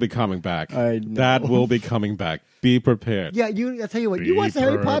 That will be coming back. I know. That will be coming back. Be prepared. Yeah, I'll tell you what, you watch the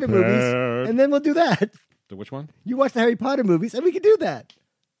Harry Potter movies, and then we'll do that. The which one? You watch the Harry Potter movies, and we can do that.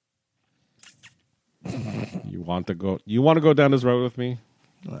 You want to go down this road with me?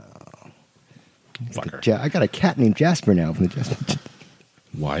 Fucker. I got a cat named Jasper now from the Jasper.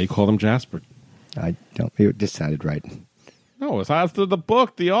 Why you call him Jasper? I don't. It just sounded right. No, it's after the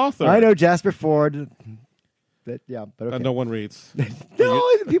book, the author. I know Jasper Ford. But okay. No one reads. No,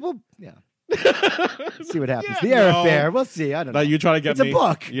 people. Yeah. See what happens. The air affair. We'll see. I don't know. You try to get me. It's a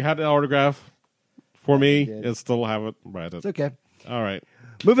book. You had an autograph for me, and still haven't read it. It's okay. All right.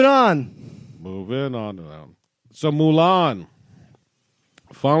 Moving on. So Mulan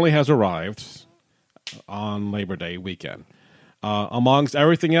finally has arrived on Labor Day weekend. Amongst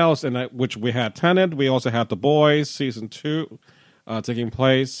everything else, in which we had Tenet, we also had The Boys season 2 taking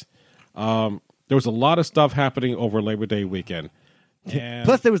place. There was a lot of stuff happening over Labor Day weekend. And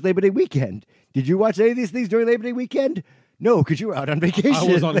plus, there was Labor Day weekend. Did you watch any of these things during Labor Day weekend? No, because you were out on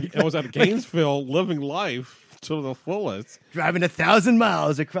vacation. I was at Gainesville living life to the fullest. Driving 1,000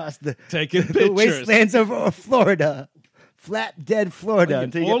 miles across taking the pictures. wastelands of Florida. Flat, dead Florida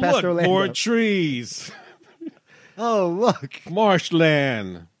until you get past Orlando. More trees. Oh, look.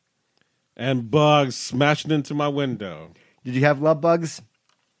 Marshland. And bugs smashing into my window. Did you have love bugs?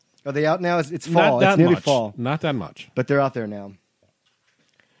 Are they out now? It's fall. It's nearly fall. Not that much. But they're out there now.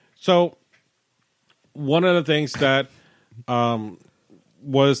 So, one of the things that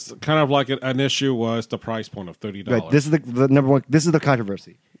was kind of like an issue was the price point of $30. Right. This is the number one. This is the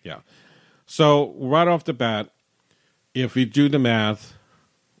controversy. Yeah. So, right off the bat, if you do the math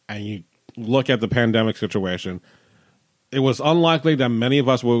and you look at the pandemic situation, it was unlikely that many of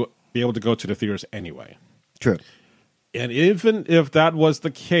us will be able to go to the theaters anyway. True. And even if that was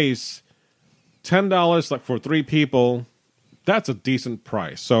the case, $10 like for 3 people, that's a decent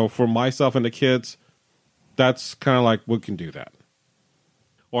price. So for myself and the kids, that's kind of like we can do that.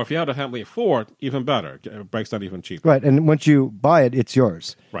 Or if you have to help me afford, even better. It breaks down even cheaper. Right, and once you buy it, it's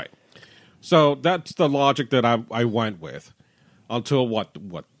yours. Right. So that's the logic that I went with. Until what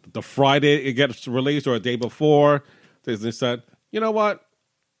the Friday it gets released or a day before, Disney said, you know what?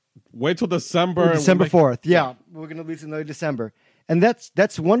 Wait till December. December 4th. Yeah, we're going to release it in early December. And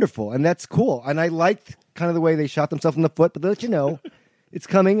that's wonderful, and that's cool. And I liked kind of the way they shot themselves in the foot, but they let you know it's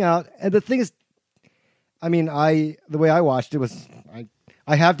coming out. And the thing is, the way I watched it was,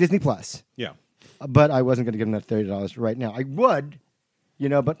 I have Disney Plus. Yeah. But I wasn't going to give them that $30 right now. I would,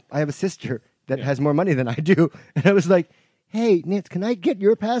 but I have a sister that has more money than I do. And I was like, hey, Nance, can I get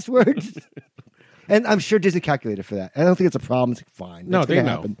your password? And I'm sure Disney calculated for that. I don't think it's a problem. It's fine. No, That's they gonna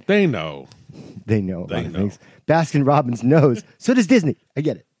know. happen. They know. They know a They lot of know. things. Baskin Robbins knows. So does Disney. I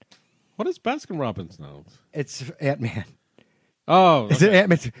get it. What is Baskin Robbins know? It's Ant-Man. Oh, It's an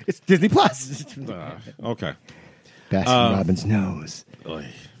Ant-Man. It's Disney Plus. okay. Baskin Robbins knows. Oy.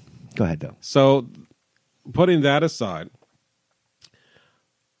 Go ahead, though. So, putting that aside,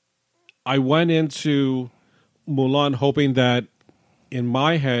 I went into Mulan hoping that in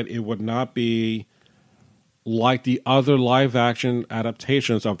my head it would not be like the other live action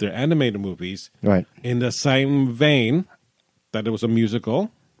adaptations of their animated movies, Right. in the same vein that it was a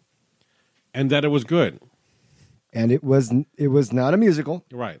musical and that it was good. And it was not a musical.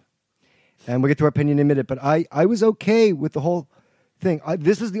 Right. And we'll get to our opinion in a minute. But I was okay with the whole thing.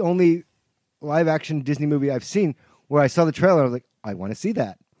 This is the only live action Disney movie I've seen where I saw the trailer and I was like, I want to see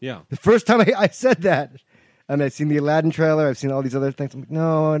that. Yeah. The first time I said that. And I've seen the Aladdin trailer. I've seen all these other things. I'm like,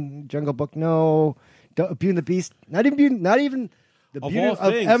 no, Jungle Book, no. Beauty and the Beast. Not even the Of beauty all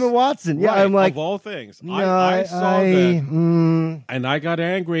of things. Emma Watson. Yeah, Right, I'm like, of all things. no, I saw that and I got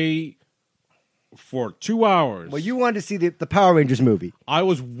angry for 2 hours. Well, you wanted to see the Power Rangers movie. I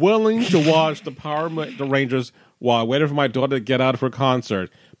was willing to watch the Rangers while I waited for my daughter to get out of her concert,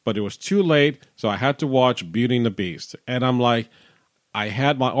 but it was too late, so I had to watch Beauty and the Beast. And I'm like, I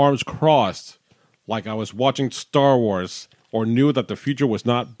had my arms crossed like I was watching Star Wars or knew that the future was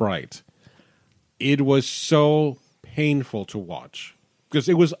not bright. It was so painful to watch because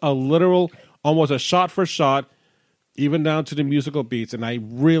it was a literal, almost a shot for shot, even down to the musical beats, and I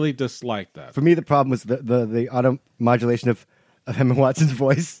really disliked that. For me, the problem was the auto modulation of Emma Watson's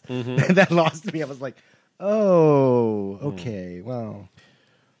voice. Mm-hmm. That lost me. I was like, oh, okay, wow.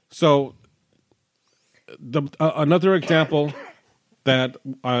 So, another example that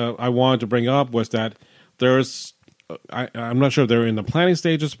I wanted to bring up was that there's, I'm not sure if they're in the planning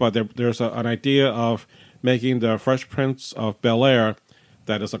stages, but there's an idea of making the Fresh Prince of Bel-Air,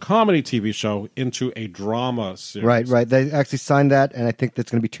 that is a comedy TV show, into a drama series. Right. They actually signed that, and I think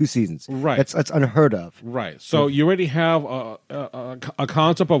that's going to be 2 seasons. Right. That's unheard of. Right. So you already have a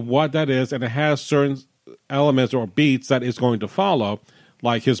concept of what that is, and it has certain elements or beats that is going to follow,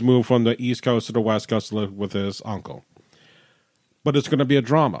 like his move from the East Coast to the West Coast to live with his uncle. But it's going to be a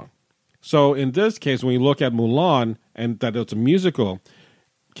drama. So in this case, when you look at Mulan and that it's a musical,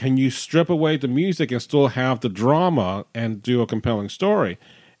 can you strip away the music and still have the drama and do a compelling story?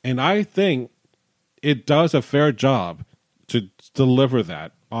 And I think it does a fair job to deliver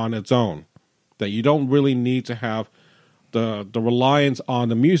that on its own. That you don't really need to have the reliance on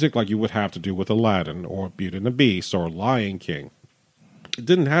the music like you would have to do with Aladdin or Beauty and the Beast or Lion King. It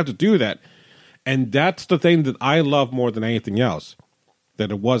didn't have to do that. And that's the thing that I love more than anything else,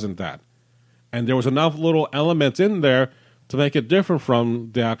 that it wasn't that. And there was enough little elements in there to make it different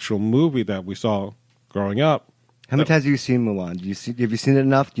from the actual movie that we saw growing up. How many times have you seen Mulan? Have you seen it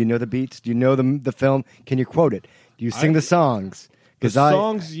enough? Do you know the beats? Do you know the film? Can you quote it? Do you sing the songs? The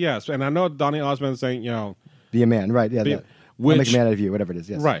songs, yes. And I know Donny Osmond saying, Be a man, right? Yeah, I'll make a man out of you, whatever it is,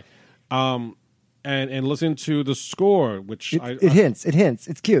 yes. Right. And listen to the score, which it hints.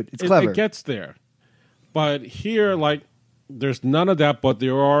 It's cute. It's clever. It gets there. But here, there's none of that, but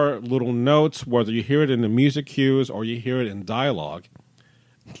there are little notes, whether you hear it in the music cues or you hear it in dialogue.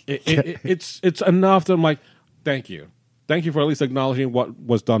 It's enough that I'm like, thank you. Thank you for at least acknowledging what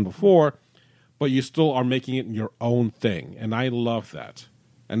was done before, but you still are making it your own thing. And I love that.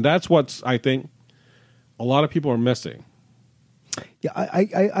 And that's what I think a lot of people are missing. Yeah,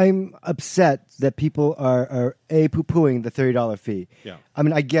 I'm upset that people are poo-pooing the $30 fee. Yeah. I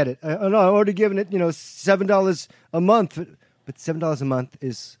mean, I get it. No, I'm already giving it, $7 a month, but $7 a month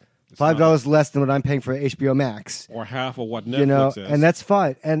is $5 less than what I'm paying for HBO Max, or half of what Netflix is, and that's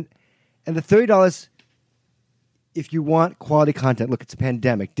fine. And the $30, if you want quality content, look, it's a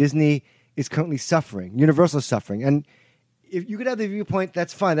pandemic. Disney is currently suffering. Universal is suffering, and if you could have the viewpoint,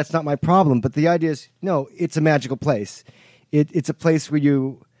 that's fine. That's not my problem. But the idea is, no, it's a magical place. It's a place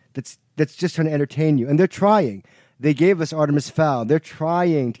where that's just trying to entertain you. And they're trying. They gave us Artemis Fowl. They're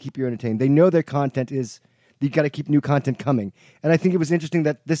trying to keep you entertained. They know their content is, you got to keep new content coming. And I think it was interesting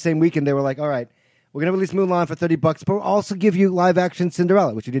that this same weekend they were like, all right, we're going to release Mulan for $30, but we'll also give you live action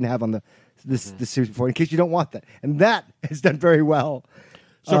Cinderella, which you didn't have on this series before, in case you don't want that. And that has done very well.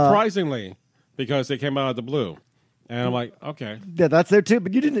 Surprisingly, because they came out of the blue. And I'm like, okay. Yeah, that's there too.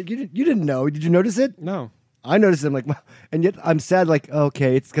 But you didn't know. Did you notice it? No. I noticed it. I'm like, wow. And yet I'm sad. Like,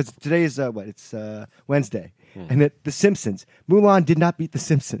 okay, it's because today is It's Wednesday, and The Simpsons. Mulan did not beat The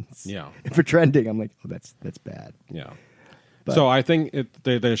Simpsons. Yeah, for trending. I'm like, oh, that's bad. Yeah. But, so I think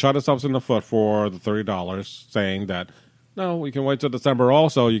they shot themselves in the foot for the $30, saying that No, we can wait till December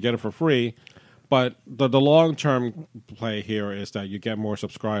also. You get it for free. But the long-term play here is that you get more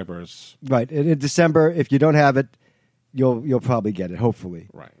subscribers. Right. And in December, if you don't have it, you'll probably get it, hopefully.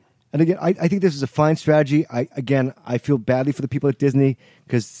 Right. And again, I think this is a fine strategy. I feel badly for the people at Disney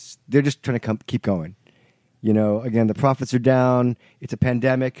because they're just trying to keep going. Again, the profits are down. It's a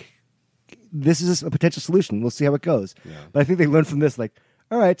pandemic. This is a potential solution. We'll see how it goes. Yeah. But I think they learned from this, like,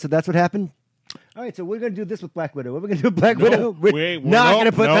 all right, so that's what happened. All right, so we're going to do this with Black Widow. What are we going to do with Black Widow? We're not going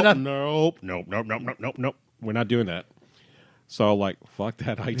to put that up. Nope. We're not doing that. So, fuck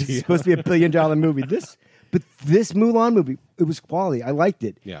that idea. This is supposed to be $1 billion movie. This Mulan movie, it was quality. I liked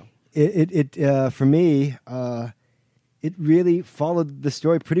it. Yeah. It for me, it really followed the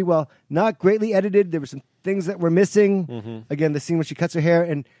story pretty well. Not greatly edited. There were some things that were missing. Mm-hmm. Again, the scene when she cuts her hair,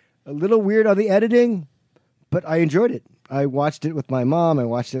 and a little weird on the editing, but I enjoyed it. I watched it with my mom. I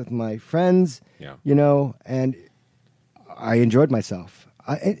watched it with my friends. Yeah. And I enjoyed myself.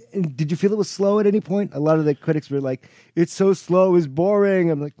 And did you feel it was slow at any point? A lot of the critics were like, "It's so slow, it's boring."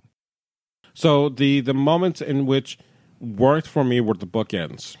 I'm like, so the moments in which worked for me were the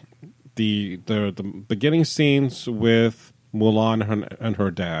bookends. The beginning scenes with Mulan and her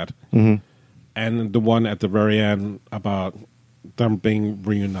dad, mm-hmm. and the one at the very end about them being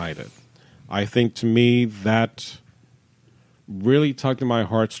reunited. I think to me that really tugged at my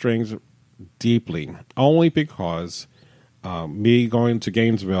heartstrings deeply, only because me going to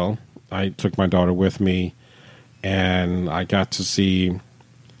Gainesville, I took my daughter with me, and I got to see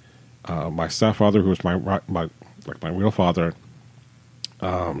my stepfather, who was my real father,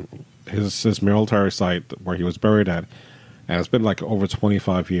 his military site where he was buried at, and it's been over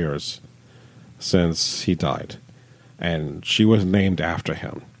 25 years since he died, and she was named after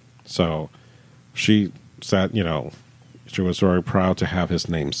him. So she said, she was very proud to have his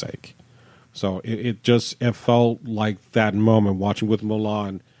namesake. So it felt like that moment watching with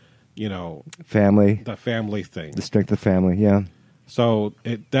Mulan, family, the family thing, the strength of family, yeah. So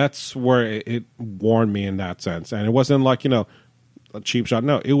that's where it warned me in that sense, and it wasn't a cheap shot.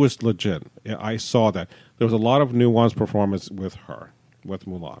 No, it was legit. I saw that there was a lot of nuanced performance with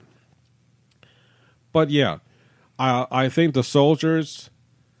Mulan. But yeah, I think the soldiers,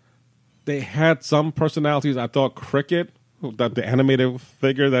 they had some personalities. I thought Cricket, that the animated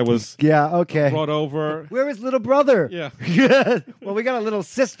figure that was brought over. Where is little brother? Yeah. Well, we got a little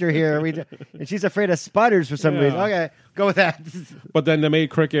sister here, and she's afraid of spiders for some reason. Okay, go with that. But then they made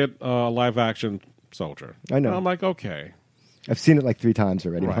Cricket a live action soldier. I know. And I'm like, okay. I've seen it 3 times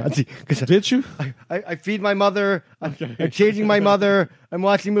already. Right. Did you? I feed my mother. I'm changing my mother. I'm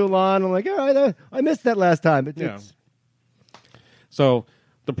watching Mulan. I'm like, all right, I missed that last time. So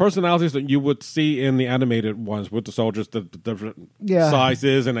the personalities that you would see in the animated ones with the soldiers, the different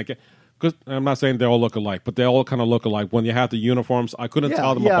sizes, and because I'm not saying they all look alike, but they all kind of look alike. When you have the uniforms, I couldn't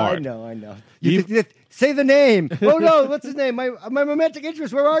tell them apart. I know. You say the name. Oh no, what's his name? My romantic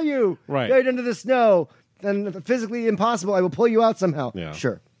interest. Where are you? Right. Buried under the snow. Then physically impossible. I will pull you out somehow. Yeah.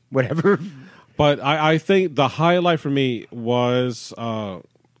 Sure. Whatever. But I think the highlight for me was the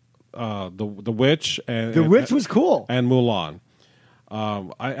witch and the witch was cool, and Mulan.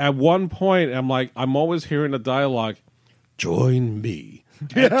 At one point, I'm always hearing the dialogue, "Join me,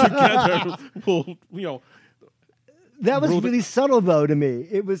 and together we'll." That was really subtle, though, to me.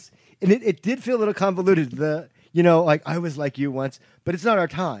 It was, and it did feel a little convoluted. I was like you once, but it's not our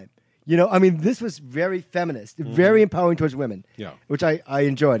time. This was very feminist, very empowering towards women. Yeah, which I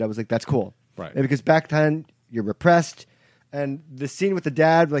enjoyed. I was like, that's cool, right? And because back then you're repressed, and the scene with the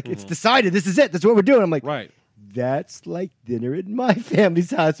dad, it's decided, this is it, that's what we're doing. I'm like, right. That's like dinner at my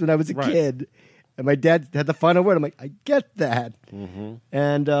family's house when I was a kid. And my dad had the final word. I'm like, I get that. Mm-hmm.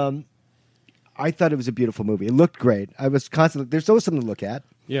 And I thought it was a beautiful movie. It looked great. I was constantly, there's always something to look at.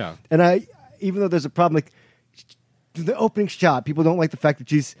 Yeah. And even though there's a problem, the opening shot, people don't like the fact that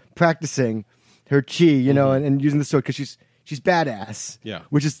she's practicing her chi, and using the sword because she's badass. Yeah.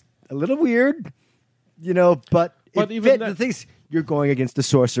 Which is a little weird, but even the things, you're going against the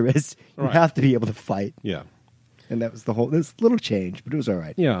sorceress. You have to be able to fight. Yeah. And that was this little change, but it was all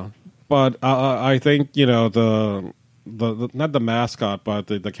right. Yeah, but I think the not the mascot, but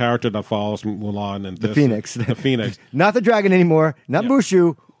the character that follows Mulan and the Phoenix, the Phoenix, not the dragon anymore, not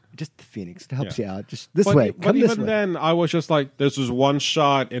Mushu, just the Phoenix that helps you out. Just this way. But even then, I was just like, this is one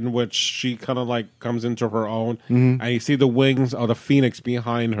shot in which she kind of comes into her own, and you see the wings of the Phoenix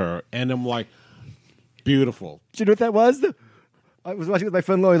behind her, and I'm like, beautiful. Do you know what that was? I was watching with my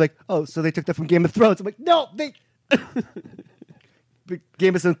friend Lori, oh, so they took that from Game of Thrones. I'm like, no, they.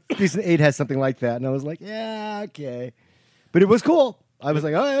 Game of Thrones Season 8 has something like that, and I was like, yeah, okay, but it was cool. I was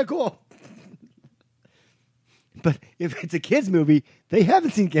like, oh yeah, cool. But if it's a kids movie, they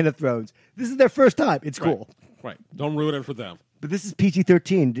haven't seen Game of Thrones. This is their first time. It's cool. Right. Don't ruin it for them. But this is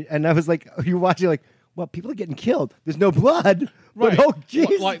PG-13, and I was like, you watching like, well, people are getting killed. There's no blood. Right. But, oh,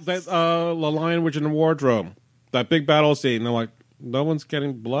 jeez. Like that, The Lion, Witch, and the Wardrobe. That big battle scene. They're like, no one's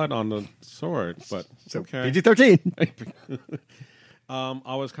getting blood on the sword, but it's okay. PG-13.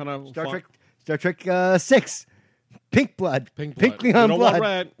 I was kind of Star Trek 6. Pink blood. Pink blood. Pink Leon you don't blood. want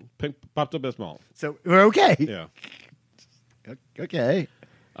red. Pink Pepto Bismol. So we're okay. Yeah. Okay.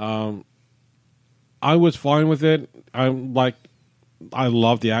 I was fine with it. I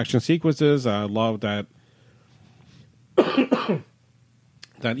love the action sequences. I love that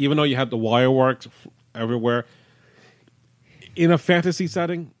that even though you had the wire work everywhere, in a fantasy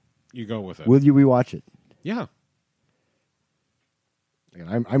setting, you go with it. Will you rewatch it? Yeah.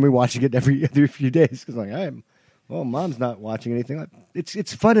 I'm rewatching it every few days because Mom's not watching anything.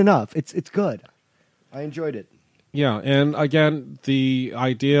 It's fun enough. It's good. I enjoyed it. Yeah, and again, the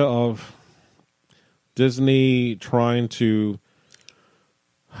idea of Disney trying to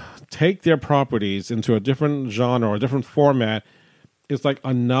take their properties into a different genre or a different format is like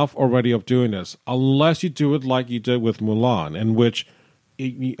enough already of doing this. Unless you do it like you did with Mulan, in which,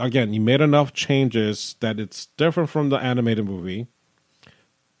 again, you made enough changes that it's different from the animated movie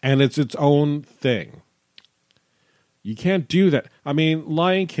and it's its own thing. You can't do that. I mean,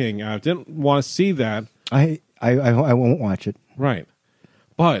 Lion King, I didn't want to see that. I won't watch it. Right.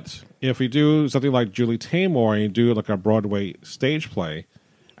 But if we do something like Julie Taymor and you do like a Broadway stage play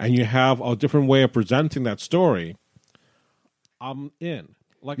and you have a different way of presenting that story, I'm in.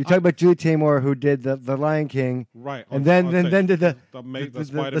 Like You're talking about Julie Taymor, who did the Lion King, right? And then did the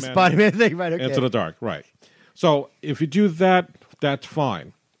Spider-Man thing, right? Okay. Into the Dark, right? So if you do that, that's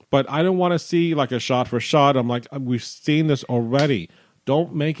fine. But I don't want to see like a shot for shot. I'm like, we've seen this already.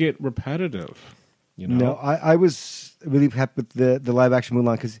 Don't make it repetitive. You know? No, I was really happy with the live action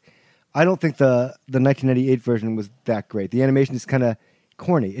Mulan because I don't think the 1998 version was that great. The animation is kind of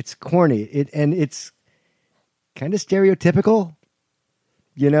corny. It's corny. It's kind of stereotypical.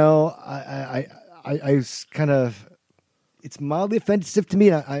 You know, I was kind of, it's mildly offensive to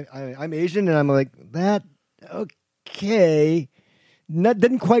me. I'm Asian and I'm like, that, okay.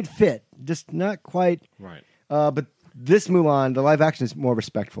 Didn't quite fit. Just not quite. Right. But this Mulan, the live action is more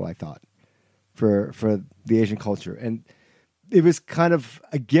respectful, I thought, for the Asian culture. And it was kind of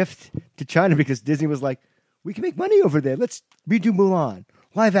a gift to China because Disney was like, we can make money over there. Let's redo Mulan.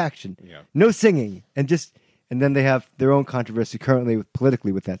 Live action. Yeah. No singing. And then they have their own controversy currently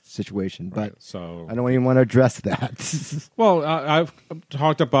politically with that situation. Right. But So I don't even want to address that. Well, I've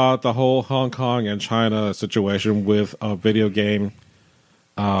talked about the whole Hong Kong and China situation with a video game.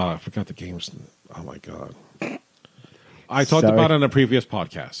 I forgot the game's. Oh my god! I talked about it in a previous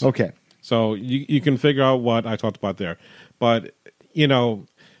podcast. Okay, so you can figure out what I talked about there, but you know,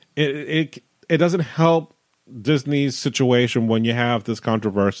 it doesn't help Disney's situation when you have this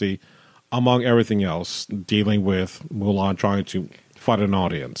controversy among everything else dealing with Mulan trying to find an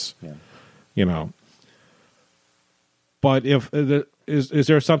audience. Yeah. You know, but is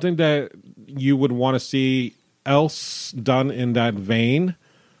there something that you would want to see else done in that vein?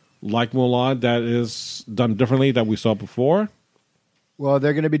 Like Mulan, that is done differently that we saw before? Well,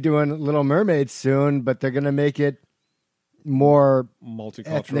 they're going to be doing Little Mermaid soon, but they're going to make it more multicultural,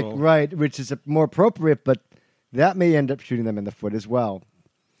 ethnic, right? Which is more appropriate, but that may end up shooting them in the foot as well.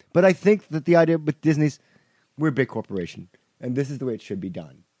 But I think that the idea with Disney's, we're a big corporation, and this is the way it should be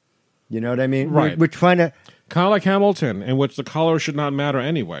done. You know what I mean? Right. We're trying to kind of like Hamilton, in which the color should not matter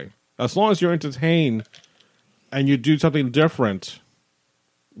anyway, as long as you're entertained and you do something different.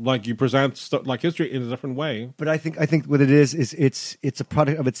 Like you present like history in a different way. But I think what it is it's a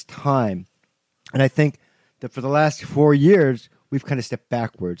product of its time. And I think that for the last 4 years, we've kind of stepped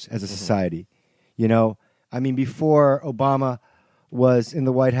backwards as a society. You know, I mean, before Obama was in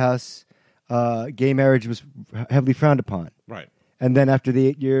the White House, gay marriage was heavily frowned upon. Right. And then after the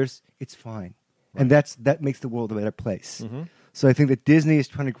 8 years, it's fine. Right. And that makes the world a better place. Mm-hmm. So I think that Disney is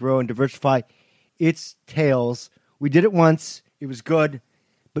trying to grow and diversify its tales. We did it once. It was good.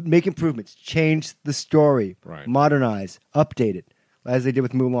 But make improvements, change the story, right. Modernize, update it, as they did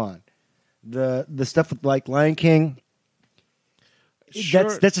with Mulan. The stuff with like Lion King,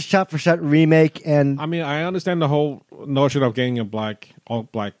 sure. that's a shot-for-shot remake. And I mean, I understand the whole notion of getting all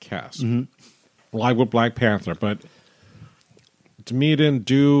black cast, like with Black Panther, but to me, it didn't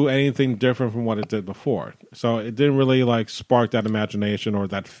do anything different from what it did before. So it didn't really like spark that imagination or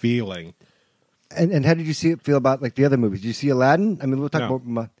that feeling. And how did you feel about like the other movies? Did you see Aladdin? I mean, we'll talk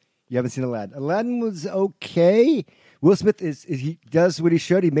about. You haven't seen Aladdin. Aladdin was okay. Will Smith he does what he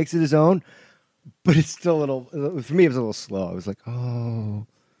should. He makes it his own. but it's still a little. For me, it was a little slow. I was like, oh,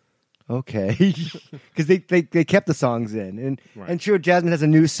 okay, because they kept the songs in, and sure, Jasmine has a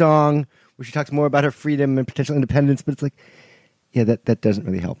new song where she talks more about her freedom and potential independence, but it's like, yeah, that doesn't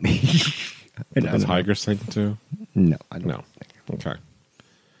really help me. Does Tiger sing too? No, I don't. No. Okay.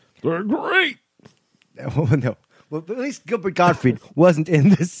 They're great. Oh, no. Well, at least Gilbert Gottfried wasn't in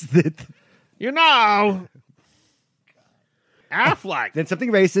this. You know, Affleck. Then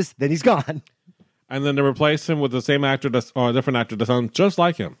something racist. Then he's gone. And then they replace him with the same actor or a different actor that sounds just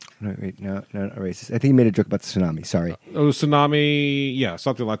like him. No, wait, no, not racist. I think he made a joke about the tsunami. Sorry. Oh, tsunami, yeah,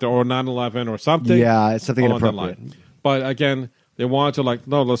 something like that, or 9/11 or something. Yeah, it's something along that inappropriate. line. But again, they wanted to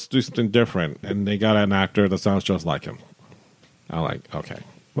no, let's do something different, and they got an actor that sounds just like him. I'm like, okay,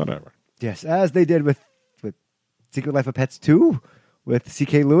 whatever. Yes, as they did with Secret Life of Pets 2 with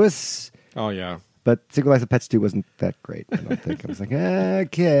C.K. Lewis. Oh yeah, but Secret Life of Pets 2 wasn't that great. I don't think. I was like,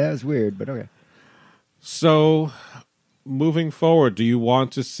 okay, that was weird, but okay. So, moving forward, do you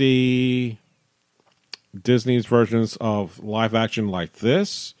want to see Disney's versions of live action like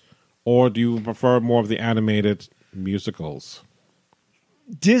this, or do you prefer more of the animated musicals?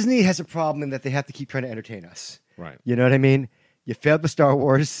 Disney has a problem in that they have to keep trying to entertain us. Right. You know what I mean? You failed with Star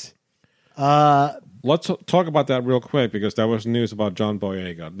Wars. Let's talk about that real quick, because there was news about John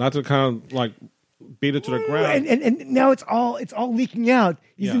Boyega. Not to kind of beat it to the ground. And now it's all leaking out.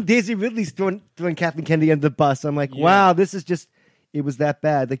 Even Daisy Ridley's throwing Kathleen Kennedy under the bus. I'm like, wow, this is just, it was that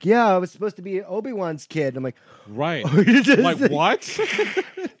bad. Like, yeah, I was supposed to be Obi-Wan's kid. I'm like, right. Like, what?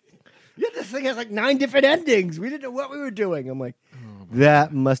 Yeah, this thing has 9 different endings. We didn't know what we were doing. I'm like,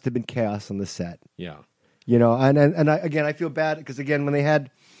 that must have been chaos on the set. Yeah. You know, and I feel bad because, again, when they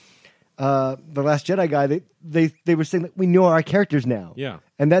had The Last Jedi guy, they were saying that we know our characters now. Yeah.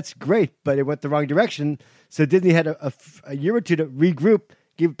 And that's great, but it went the wrong direction. So Disney had a year or two to regroup,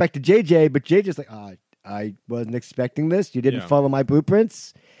 give it back to JJ, but JJ's like, I wasn't expecting this. You didn't follow my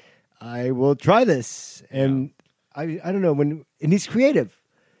blueprints. I will try this. And I don't know, and he's creative.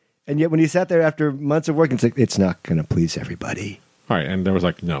 And yet when he sat there after months of work, it's like, it's not going to please everybody. All right, and there was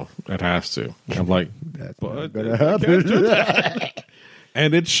no, it has to. I'm like, That's but not going to happen.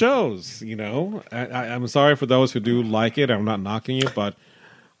 And it shows, I'm sorry for those who do like it. I'm not knocking you, but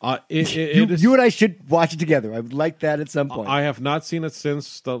you and I should watch it together. I would like that at some point. I have not seen it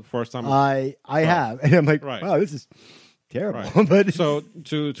since the first time. I have, and I'm like, wow, this is terrible. Right. But so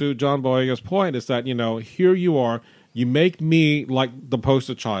to John Boyega's point is that here you are, you make me like the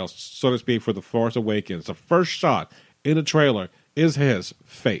poster child, so to speak, for The Force Awakens. The first shot in the trailer is his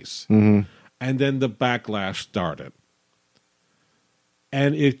face, and then the backlash started.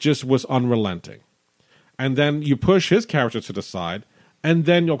 And it just was unrelenting. And then you push his character to the side. And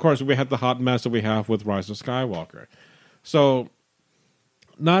then, of course, we had the hot mess that we have with Rise of Skywalker. So,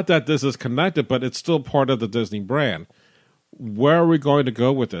 not that this is connected, but it's still part of the Disney brand. Where are we going to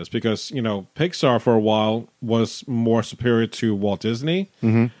go with this? Because, Pixar for a while was more superior to Walt Disney.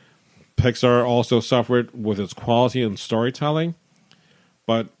 Mm-hmm. Pixar also suffered with its quality and storytelling.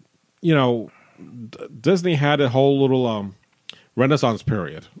 But, Disney had a whole little Renaissance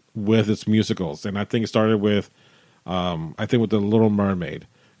period with its musicals, and I think it started with with The Little Mermaid,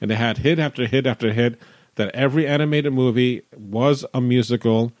 and they had hit after hit after hit. That every animated movie was a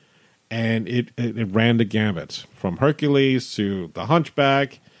musical, and it ran the gambit from Hercules to The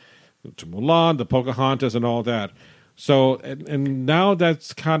Hunchback to Mulan, to Pocahontas, and all that. So, and now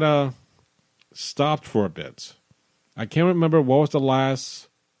that's kind of stopped for a bit. I can't remember what was the last.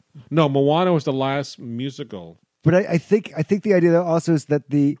 No, Moana was the last musical. But I think the idea though also is that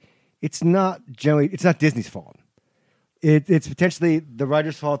it's not Disney's fault. It's potentially the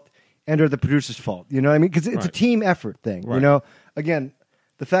writer's fault and or the producer's fault. You know what I mean? Because it's a team effort thing. Right. Again,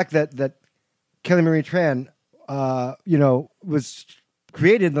 the fact that Kelly Marie Tran, was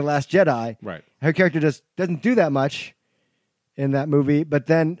created in The Last Jedi. Right. Her character doesn't do that much in that movie, but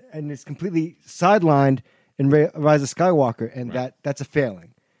then it's completely sidelined in Rise of Skywalker, and that's a failing.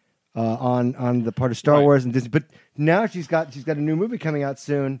 On the part of Star Wars and Disney, but now she's got a new movie coming out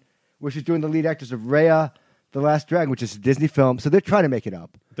soon, where she's doing the lead actress of Raya, The Last Dragon, which is a Disney film. So they're trying to make it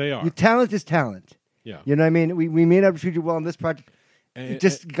up. They are. Your talent is talent. Yeah, you know what I mean. We may not have treated you well on this project. It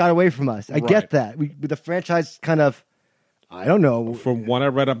just got away from us. I get that. The franchise kind of, I don't know. From what I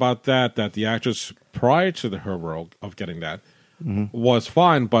read about that the actress prior to her role of getting that was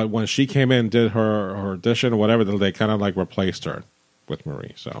fine, but when she came in, did her audition or whatever, they kind of replaced her with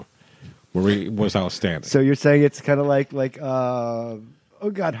Marie. So. Marie was outstanding. So you're saying it's kind of like her.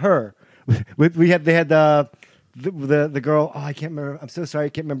 They had the girl. Oh, I can't remember. I'm so sorry, I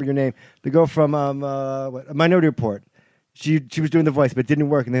can't remember your name. The girl from Minority Report. She was doing the voice, but it didn't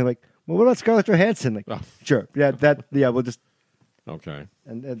work. And they're like, well, what about Scarlett Johansson? Like, sure, we'll just Okay.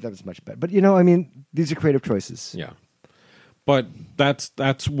 and that was much better. But I mean, these are creative choices. Yeah. But that's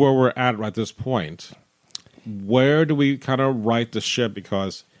where we're at this point. Where do we kind of right the ship?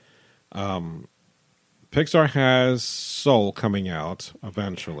 Because Pixar has Soul coming out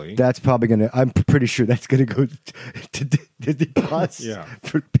eventually. That's probably going to, I'm pretty sure that's going to go to Disney Plus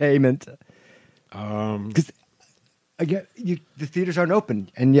for payment. Because, again, the theaters aren't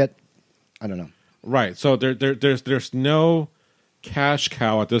open, and yet, I don't know. Right. So there's no cash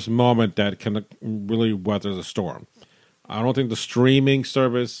cow at this moment that can really weather the storm. I don't think the streaming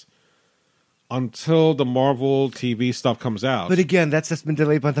service, until the Marvel TV stuff comes out. But again, that's just been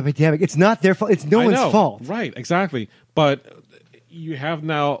delayed by the pandemic. It's not their fault. It's no one's fault. Right, exactly. But you have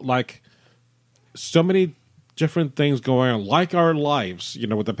now, like, so many different things going on, like our lives,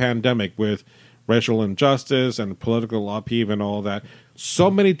 with the pandemic, with racial injustice and political upheaval and all that. So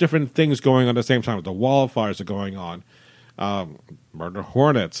many different things going on at the same time. The wildfires are going on. Murder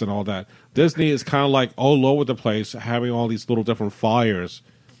hornets and all that. Disney is kind of like all over the place, having all these little different fires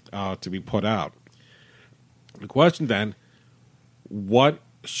to be put out. The question then, what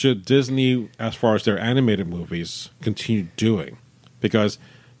should Disney, as far as their animated movies, continue doing? Because,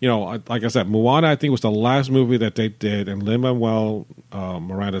 like I said, Mulan, I think, was the last movie that they did, and Lin-Manuel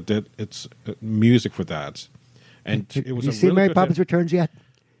Miranda did its music for that. And it was Have you seen Mary Poppins Returns yet?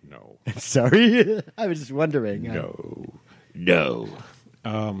 No. Sorry. I was just wondering. No.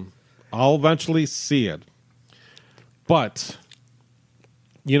 I'll eventually see it. But,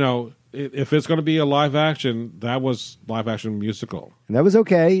 if it's going to be a live action, that was live action musical. And that was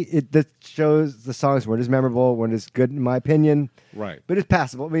okay. That shows the songs weren't as memorable, weren't as good, in my opinion. Right. But it's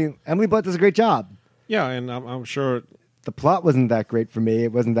passable. I mean, Emily Blunt does a great job. Yeah, and I'm sure. The plot wasn't that great for me.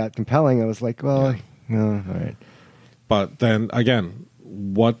 It wasn't that compelling. I was like, well, no, all right. But then, again,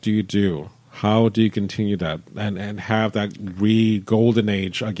 what do you do? How do you continue that and have that golden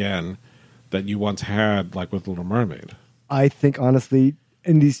age again that you once had, like with Little Mermaid? I think, honestly,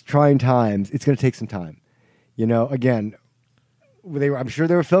 in these trying times, it's going to take some time. Again, I'm sure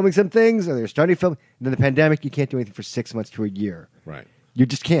they were filming some things, or they were starting to film. And then the pandemic, you can't do anything for 6 months to a year. Right. You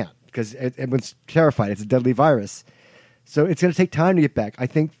just can't, because everyone's terrified. It's a deadly virus. So it's going to take time to get back. I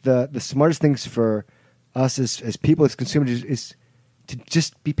think the smartest things for us as people, as consumers, is to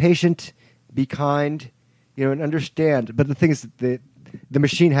just be patient, be kind, and understand. But the thing is that the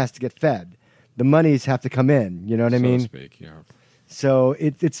machine has to get fed. The monies have to come in. You know what I mean? So to speak, yeah. So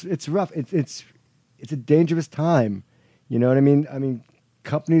it's rough. It's a dangerous time. You know what I mean? I mean,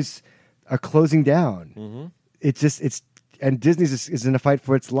 companies are closing down. Mm-hmm. And Disney's is in a fight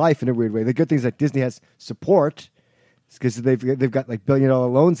for its life in a weird way. The good thing is that Disney has support, because they've got like $1 billion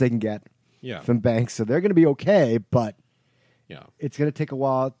loans they can get from banks, so they're going to be okay. But it's going to take a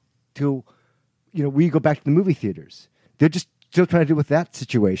while to, we go back to the movie theaters. They're just still trying to deal with that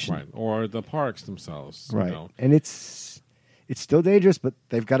situation, right? Or the parks themselves, right? And it's still dangerous, but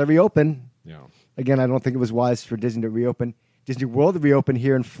they've got to reopen. Yeah. Again, I don't think it was wise for Disney to reopen. Disney World to reopen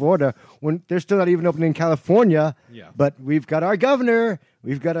here in Florida when they're still not even open in California. Yeah. But we've got our governor.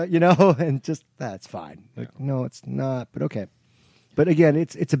 We've got and just that's fine. Like, no, it's not. But okay. But again,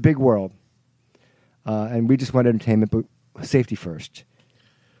 it's a big world, and we just want entertainment, but safety first.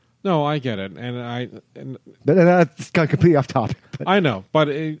 No, I get it, but that's gone completely off topic. But. I know, but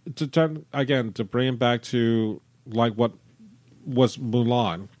to bring it back to like what was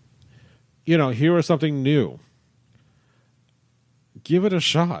Mulan, here is something new. Give it a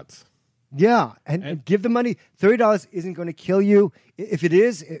shot. Yeah, and give the money. $30 isn't going to kill you. If it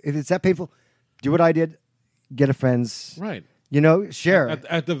is, if it's that painful, do what I did. Get a friend's. Right. Share.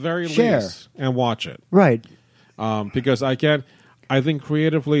 At the very least, and watch it. Right. Because I think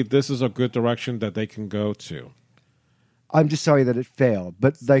creatively, this is a good direction that they can go to. I'm just sorry that it failed.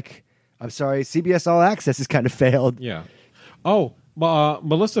 But, I'm sorry, CBS All Access has kind of failed. Yeah. Oh,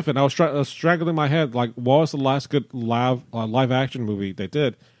 Maleficent. I was straggling my head. Like, what was the last good live action movie they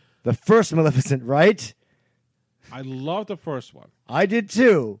did? The first Maleficent, right? I loved the first one. I did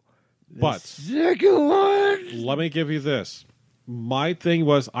too. But second one. Let me give you this. My thing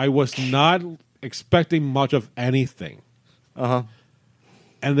was I was not expecting much of anything. Uh-huh.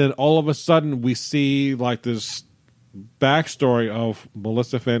 And then all of a sudden we see like this backstory of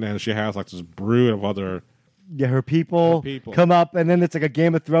Maleficent, and she has like this brood of other her people come up, and then it's like a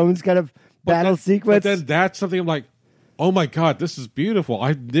Game of Thrones kind of battle sequence. But then that's something I'm like, oh my God, this is beautiful.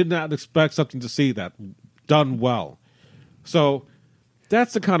 I did not expect something to see that done well. So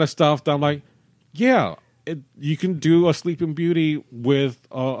that's the kind of stuff that I'm like, yeah, you can do a Sleeping Beauty with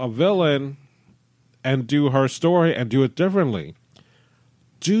a villain and do her story and do it differently.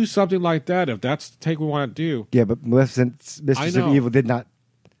 do something like that if that's the take we want to do. Yeah, but Mistress of Evil did not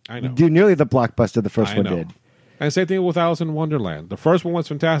do nearly the blockbuster the first one did. And same thing with Alice in Wonderland. The first one was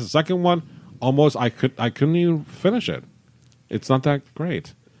fantastic. The second one, almost I couldn't even finish it. It's not that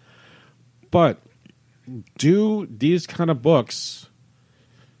great. But do these kind of books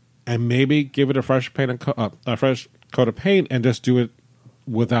and maybe give it a fresh paint and a fresh coat of paint and just do it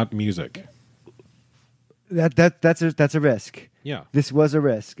without music. That's a risk. Yeah. This was a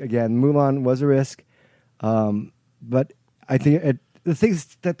risk. Again, Mulan was a risk. But I think the thing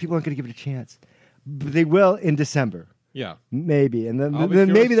is that people aren't going to give it a chance. But they will in December. Yeah. Maybe. And then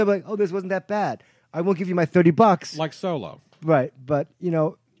maybe they'll be like, oh, this wasn't that bad. I won't give you my $30. Like Solo. Right. But,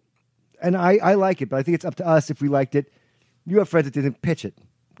 and I like it, but I think it's up to us if we liked it. You have friends that didn't pitch it.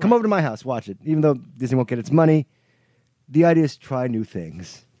 Come over to my house, watch it. Even though Disney won't get its money, the idea is try new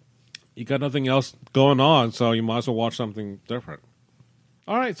things. You got nothing else going on, so you might as well watch something different.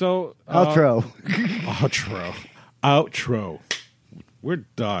 All right, so... Outro. Outro. We're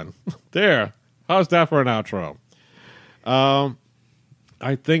done. There. How's that for an outro?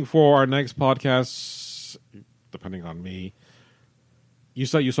 I think for our next podcast, depending on me, you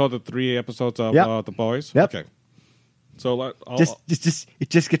saw the 3 episodes of The Boys? Yep. Okay. So it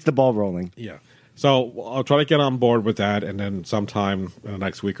just gets the ball rolling. Yeah. So I'll try to get on board with that, and then sometime in the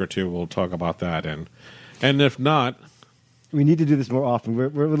next week or two we'll talk about that. And if not, we need to do this more often.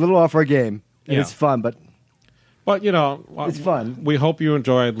 We're a little off our game, and it's fun, but it's fun. We hope you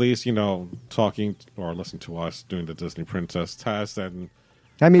enjoy at least talking or listening to us doing the Disney Princess test. And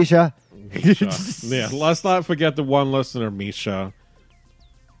hi, Misha. Yeah, let's not forget the one listener, Misha,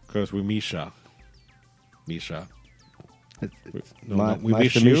 because we Misha. Misha? No, I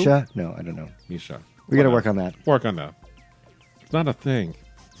don't know. Misha. We got to work on that. Work on that. It's not a thing.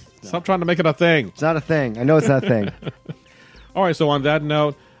 Stop trying to make it a thing. It's not a thing. I know it's not a thing. All right, so on that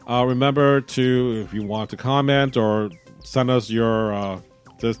note, remember to, if you want to comment or send us your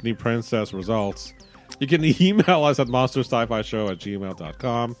Disney Princess results, you can email us at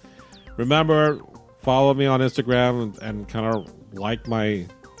monstersci-fi@gmail.com. Remember, follow me on Instagram and kind of like my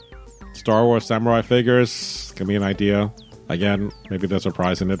Star Wars Samurai figures. Give me an idea. Again, maybe there's a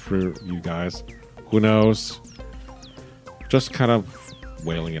prize in it for you guys. Who knows? Just kind of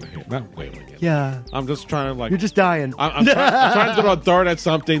wailing it here. Not wailing it. Yeah. I'm just trying to You're just dying. I'm trying to throw a dart at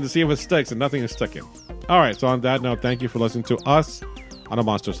something to see if it sticks, and nothing is sticking. All right, so on that note, thank you for listening to us on a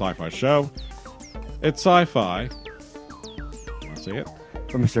Monster Sci-Fi show. It's sci-fi. Want to say it?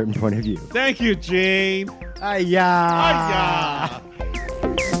 From a certain point of view. Thank you, Gene. Hi-ya.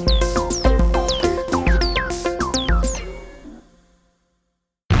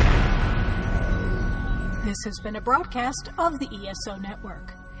 This has been a broadcast of the ESO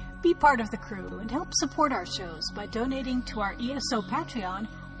Network. Be part of the crew and help support our shows by donating to our ESO Patreon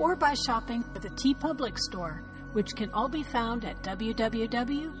or by shopping at the TeePublic store, which can all be found at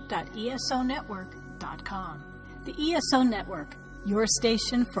www.esonetwork.com. The ESO Network, your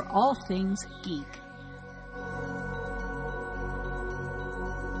station for all things geek.